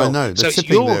as well. I know. So it's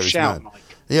your shout, Mike.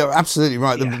 Yeah, absolutely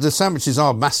right. The sandwiches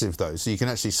are massive, though, so you can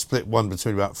actually split one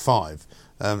between about 5.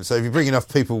 So if you bring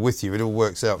enough people with you, it all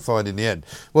works out fine in the end.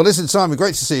 Well, listen, Simon,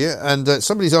 great to see you. And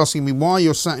somebody's asking me why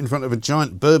you're sat in front of a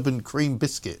giant bourbon cream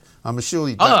biscuit. I'm sure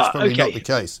that's probably not the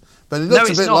case. But it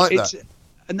looks a bit like that.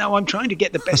 No, I'm trying to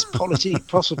get the best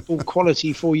possible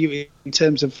quality for you in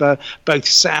terms of both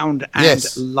sound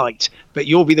and light. But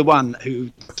you'll be the one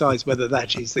who decides whether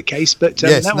that is the case. But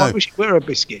I wish it were a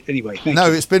biscuit. Anyway, thank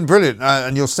you. It's been brilliant.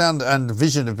 And your sound and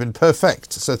vision have been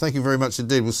perfect. So thank you very much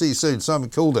indeed. We'll see you soon. Simon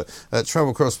Calder,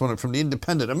 travel correspondent from The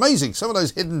Independent. Amazing. Some of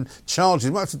those hidden charges.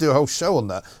 We might have to do a whole show on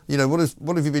that.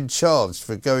 What have you been charged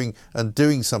for going and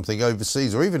doing something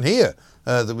overseas or even here?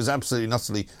 That was absolutely and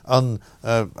utterly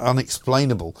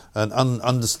unexplainable and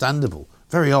ununderstandable.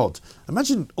 Very odd.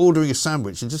 Imagine ordering a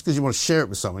sandwich and just because you want to share it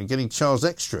with someone, getting charged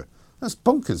extra. That's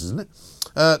bonkers, isn't it?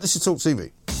 This is Talk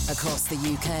TV. Across the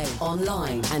UK,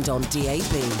 online and on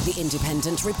DAB, the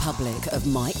Independent Republic of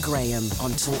Mike Graham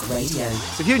on Talk Radio.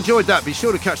 If you enjoyed that, be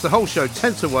sure to catch the whole show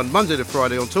 10 to 1, Monday to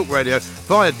Friday on Talk Radio,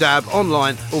 via DAB,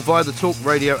 online or via the Talk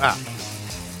Radio app.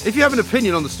 If you have an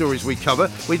opinion on the stories we cover,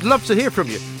 we'd love to hear from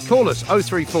you. Call us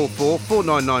 0344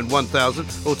 499 1000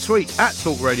 or tweet at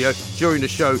Talk Radio during the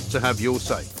show to have your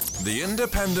say. The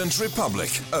Independent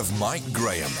Republic of Mike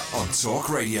Graham on Talk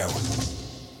Radio.